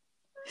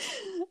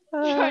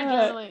 Try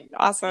journaling.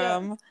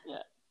 Awesome.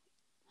 Yeah.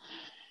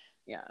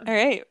 Yeah. All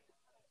right.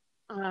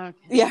 Okay.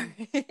 Yeah.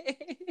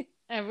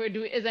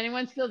 Is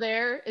anyone still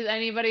there? Is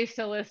anybody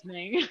still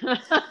listening?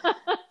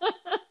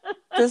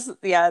 This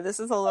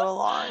is a little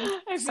long.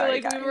 I feel Sorry,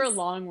 like guys. we were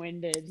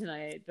long-winded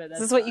tonight, but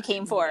This is what you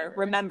came for. whatever.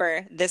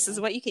 Remember, this is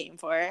what you came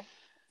for.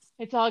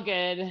 It's all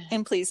good.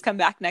 And please come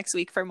back next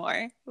week for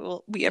more.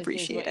 We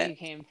appreciate This is what it. you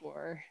came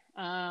for.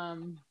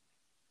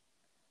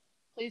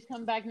 Please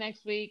come back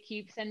next week.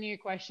 Keep sending your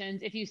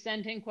questions. If you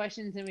sent in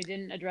questions and we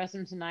didn't address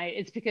them tonight,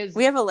 it's because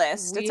we have a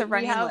list. It's a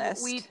running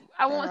list.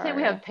 I won't say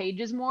we have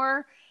pages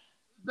more,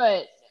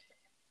 but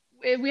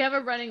we have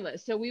a running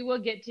list. So we will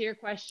get to your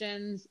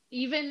questions.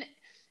 Even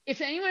if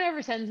anyone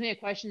ever sends me a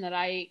question that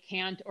I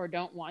can't or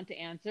don't want to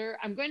answer,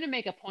 I'm going to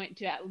make a point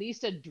to at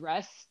least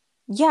address.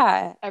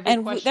 Yeah.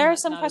 And there are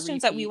some not a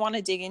questions that we repeat, want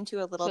to dig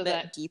into a little so bit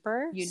that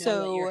deeper. you know that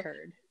So you're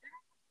heard.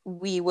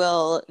 we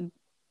will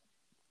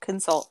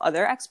consult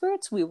other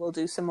experts. We will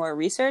do some more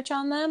research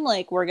on them.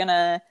 Like we're going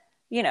to,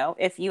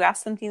 if you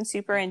ask something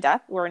super in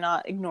depth, we're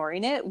not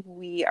ignoring it.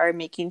 We are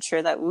making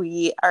sure that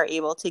we are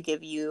able to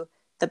give you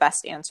the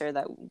best answer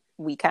that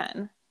we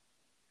can.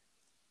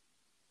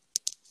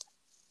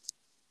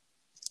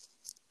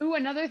 Ooh,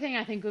 another thing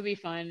I think would be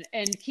fun,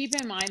 and keep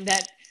in mind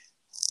that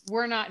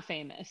we're not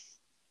famous.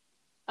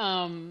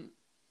 I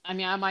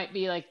mean, I might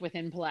be like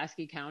within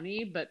Pulaski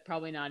County, but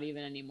probably not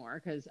even anymore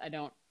because I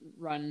don't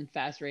run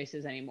fast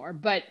races anymore.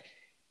 But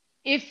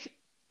if,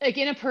 like,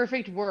 in a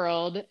perfect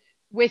world,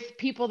 with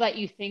people that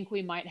you think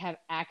we might have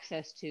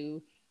access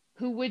to,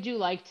 who would you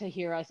like to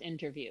hear us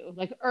interview?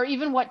 Like, or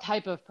even what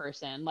type of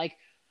person? Like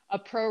a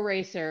pro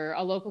racer,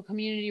 a local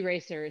community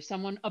racer,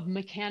 a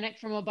mechanic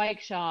from a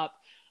bike shop,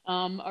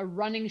 a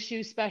running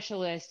shoe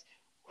specialist.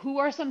 Who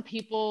are some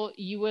people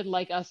you would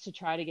like us to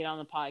try to get on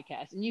the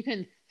podcast? And you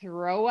can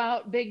throw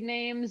out big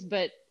names,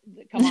 but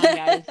come on,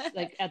 guys!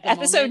 Like at the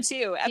episode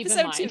moment,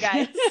 episode 2,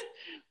 guys.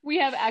 We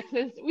have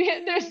access. We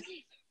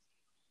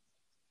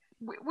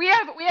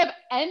have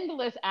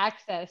endless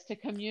access to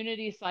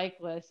community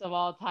cyclists of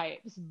all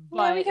types. But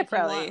yeah, we could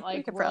probably, I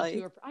am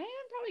probably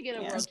get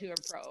a World Tour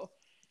Pro.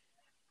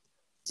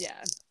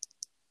 Yeah,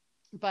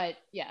 but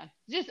yeah,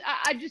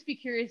 I'd just be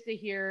curious to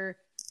hear.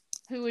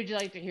 Who would you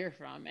like to hear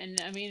from? And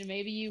I mean,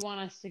 maybe you want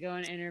us to go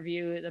and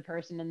interview the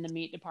person in the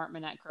meat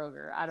department at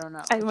Kroger. I don't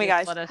know. Oh my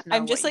gosh. Let us know.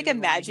 I'm just like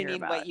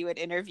imagining what you would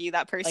interview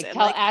that person.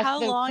 Like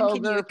how long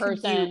can you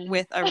commute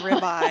with a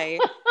ribeye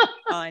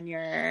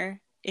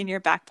in your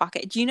back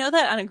pocket? Do you know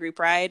that on a group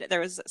ride, there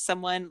was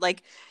someone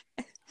like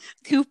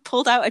who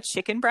pulled out a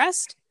chicken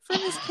breast from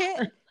his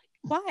kit?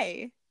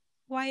 Why?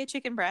 Why a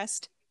chicken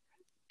breast?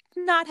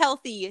 Not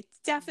healthy.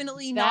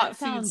 Definitely not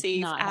food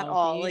safe at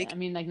all. Like, I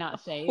mean, like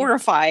not safe.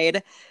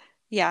 Horrified.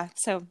 Yeah,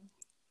 so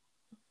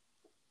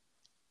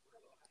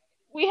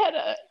we had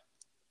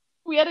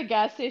a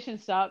gas station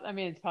stop. I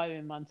mean, it's probably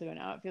been months ago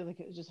now. It feels like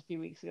it was just a few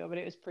weeks ago, but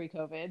it was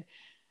pre-COVID.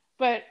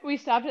 But we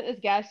stopped at this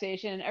gas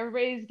station.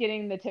 Everybody's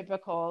getting the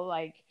typical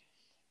like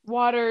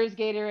waters,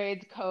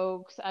 Gatorades,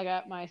 Cokes. I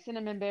got my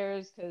cinnamon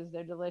bears because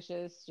they're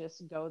delicious.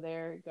 Just go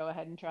there, go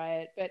ahead and try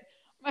it. But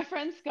my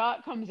friend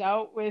Scott comes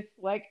out with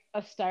like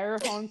a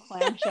styrofoam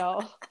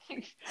clamshell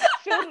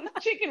filled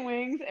with chicken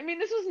wings. I mean,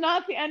 this was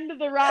not the end of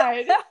the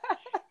ride.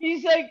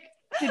 He's like,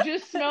 it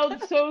just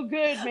smelled so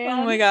good, man.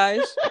 Oh my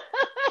gosh.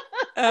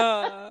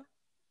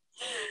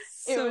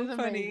 It so was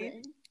funny.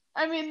 amazing.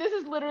 I mean, this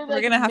is literally we're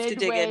like gonna have to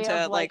dig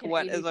into like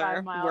what is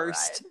our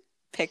worst ride.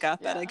 pick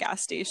up at a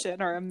gas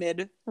station or a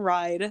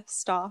mid-ride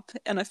stop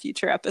in a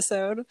future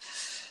episode.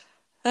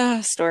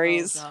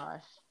 Stories. Oh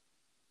gosh.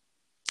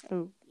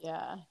 Oh.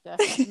 Yeah,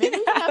 definitely. Maybe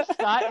we can have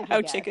Scott as a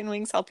How guest, chicken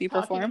wings help you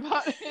perform.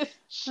 about his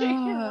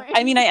chicken wings.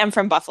 I mean, I am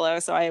from Buffalo,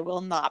 so I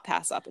will not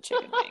pass up a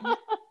chicken wing.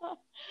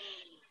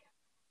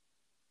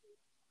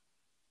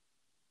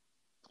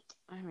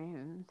 I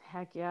mean,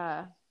 heck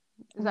yeah.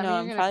 No,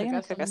 I'm probably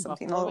going to cook us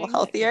something a little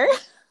healthier.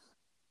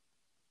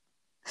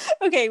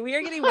 Okay, we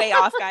are getting way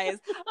off, guys.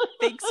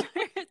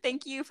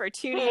 Thank you for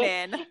tuning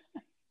in.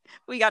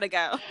 We got to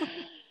go.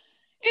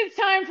 It's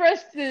time for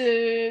us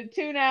to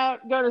tune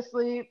out, go to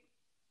sleep.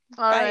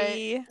 All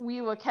right.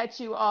 We will catch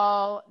you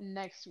all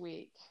next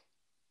week.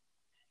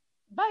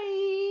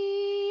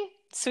 Bye.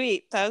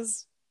 Sweet.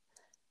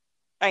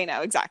 I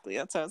know, exactly.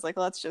 That's why I was like,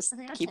 let's just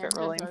keep it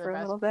rolling for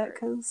a little bit,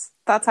 because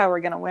that's how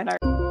we're going to win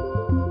our...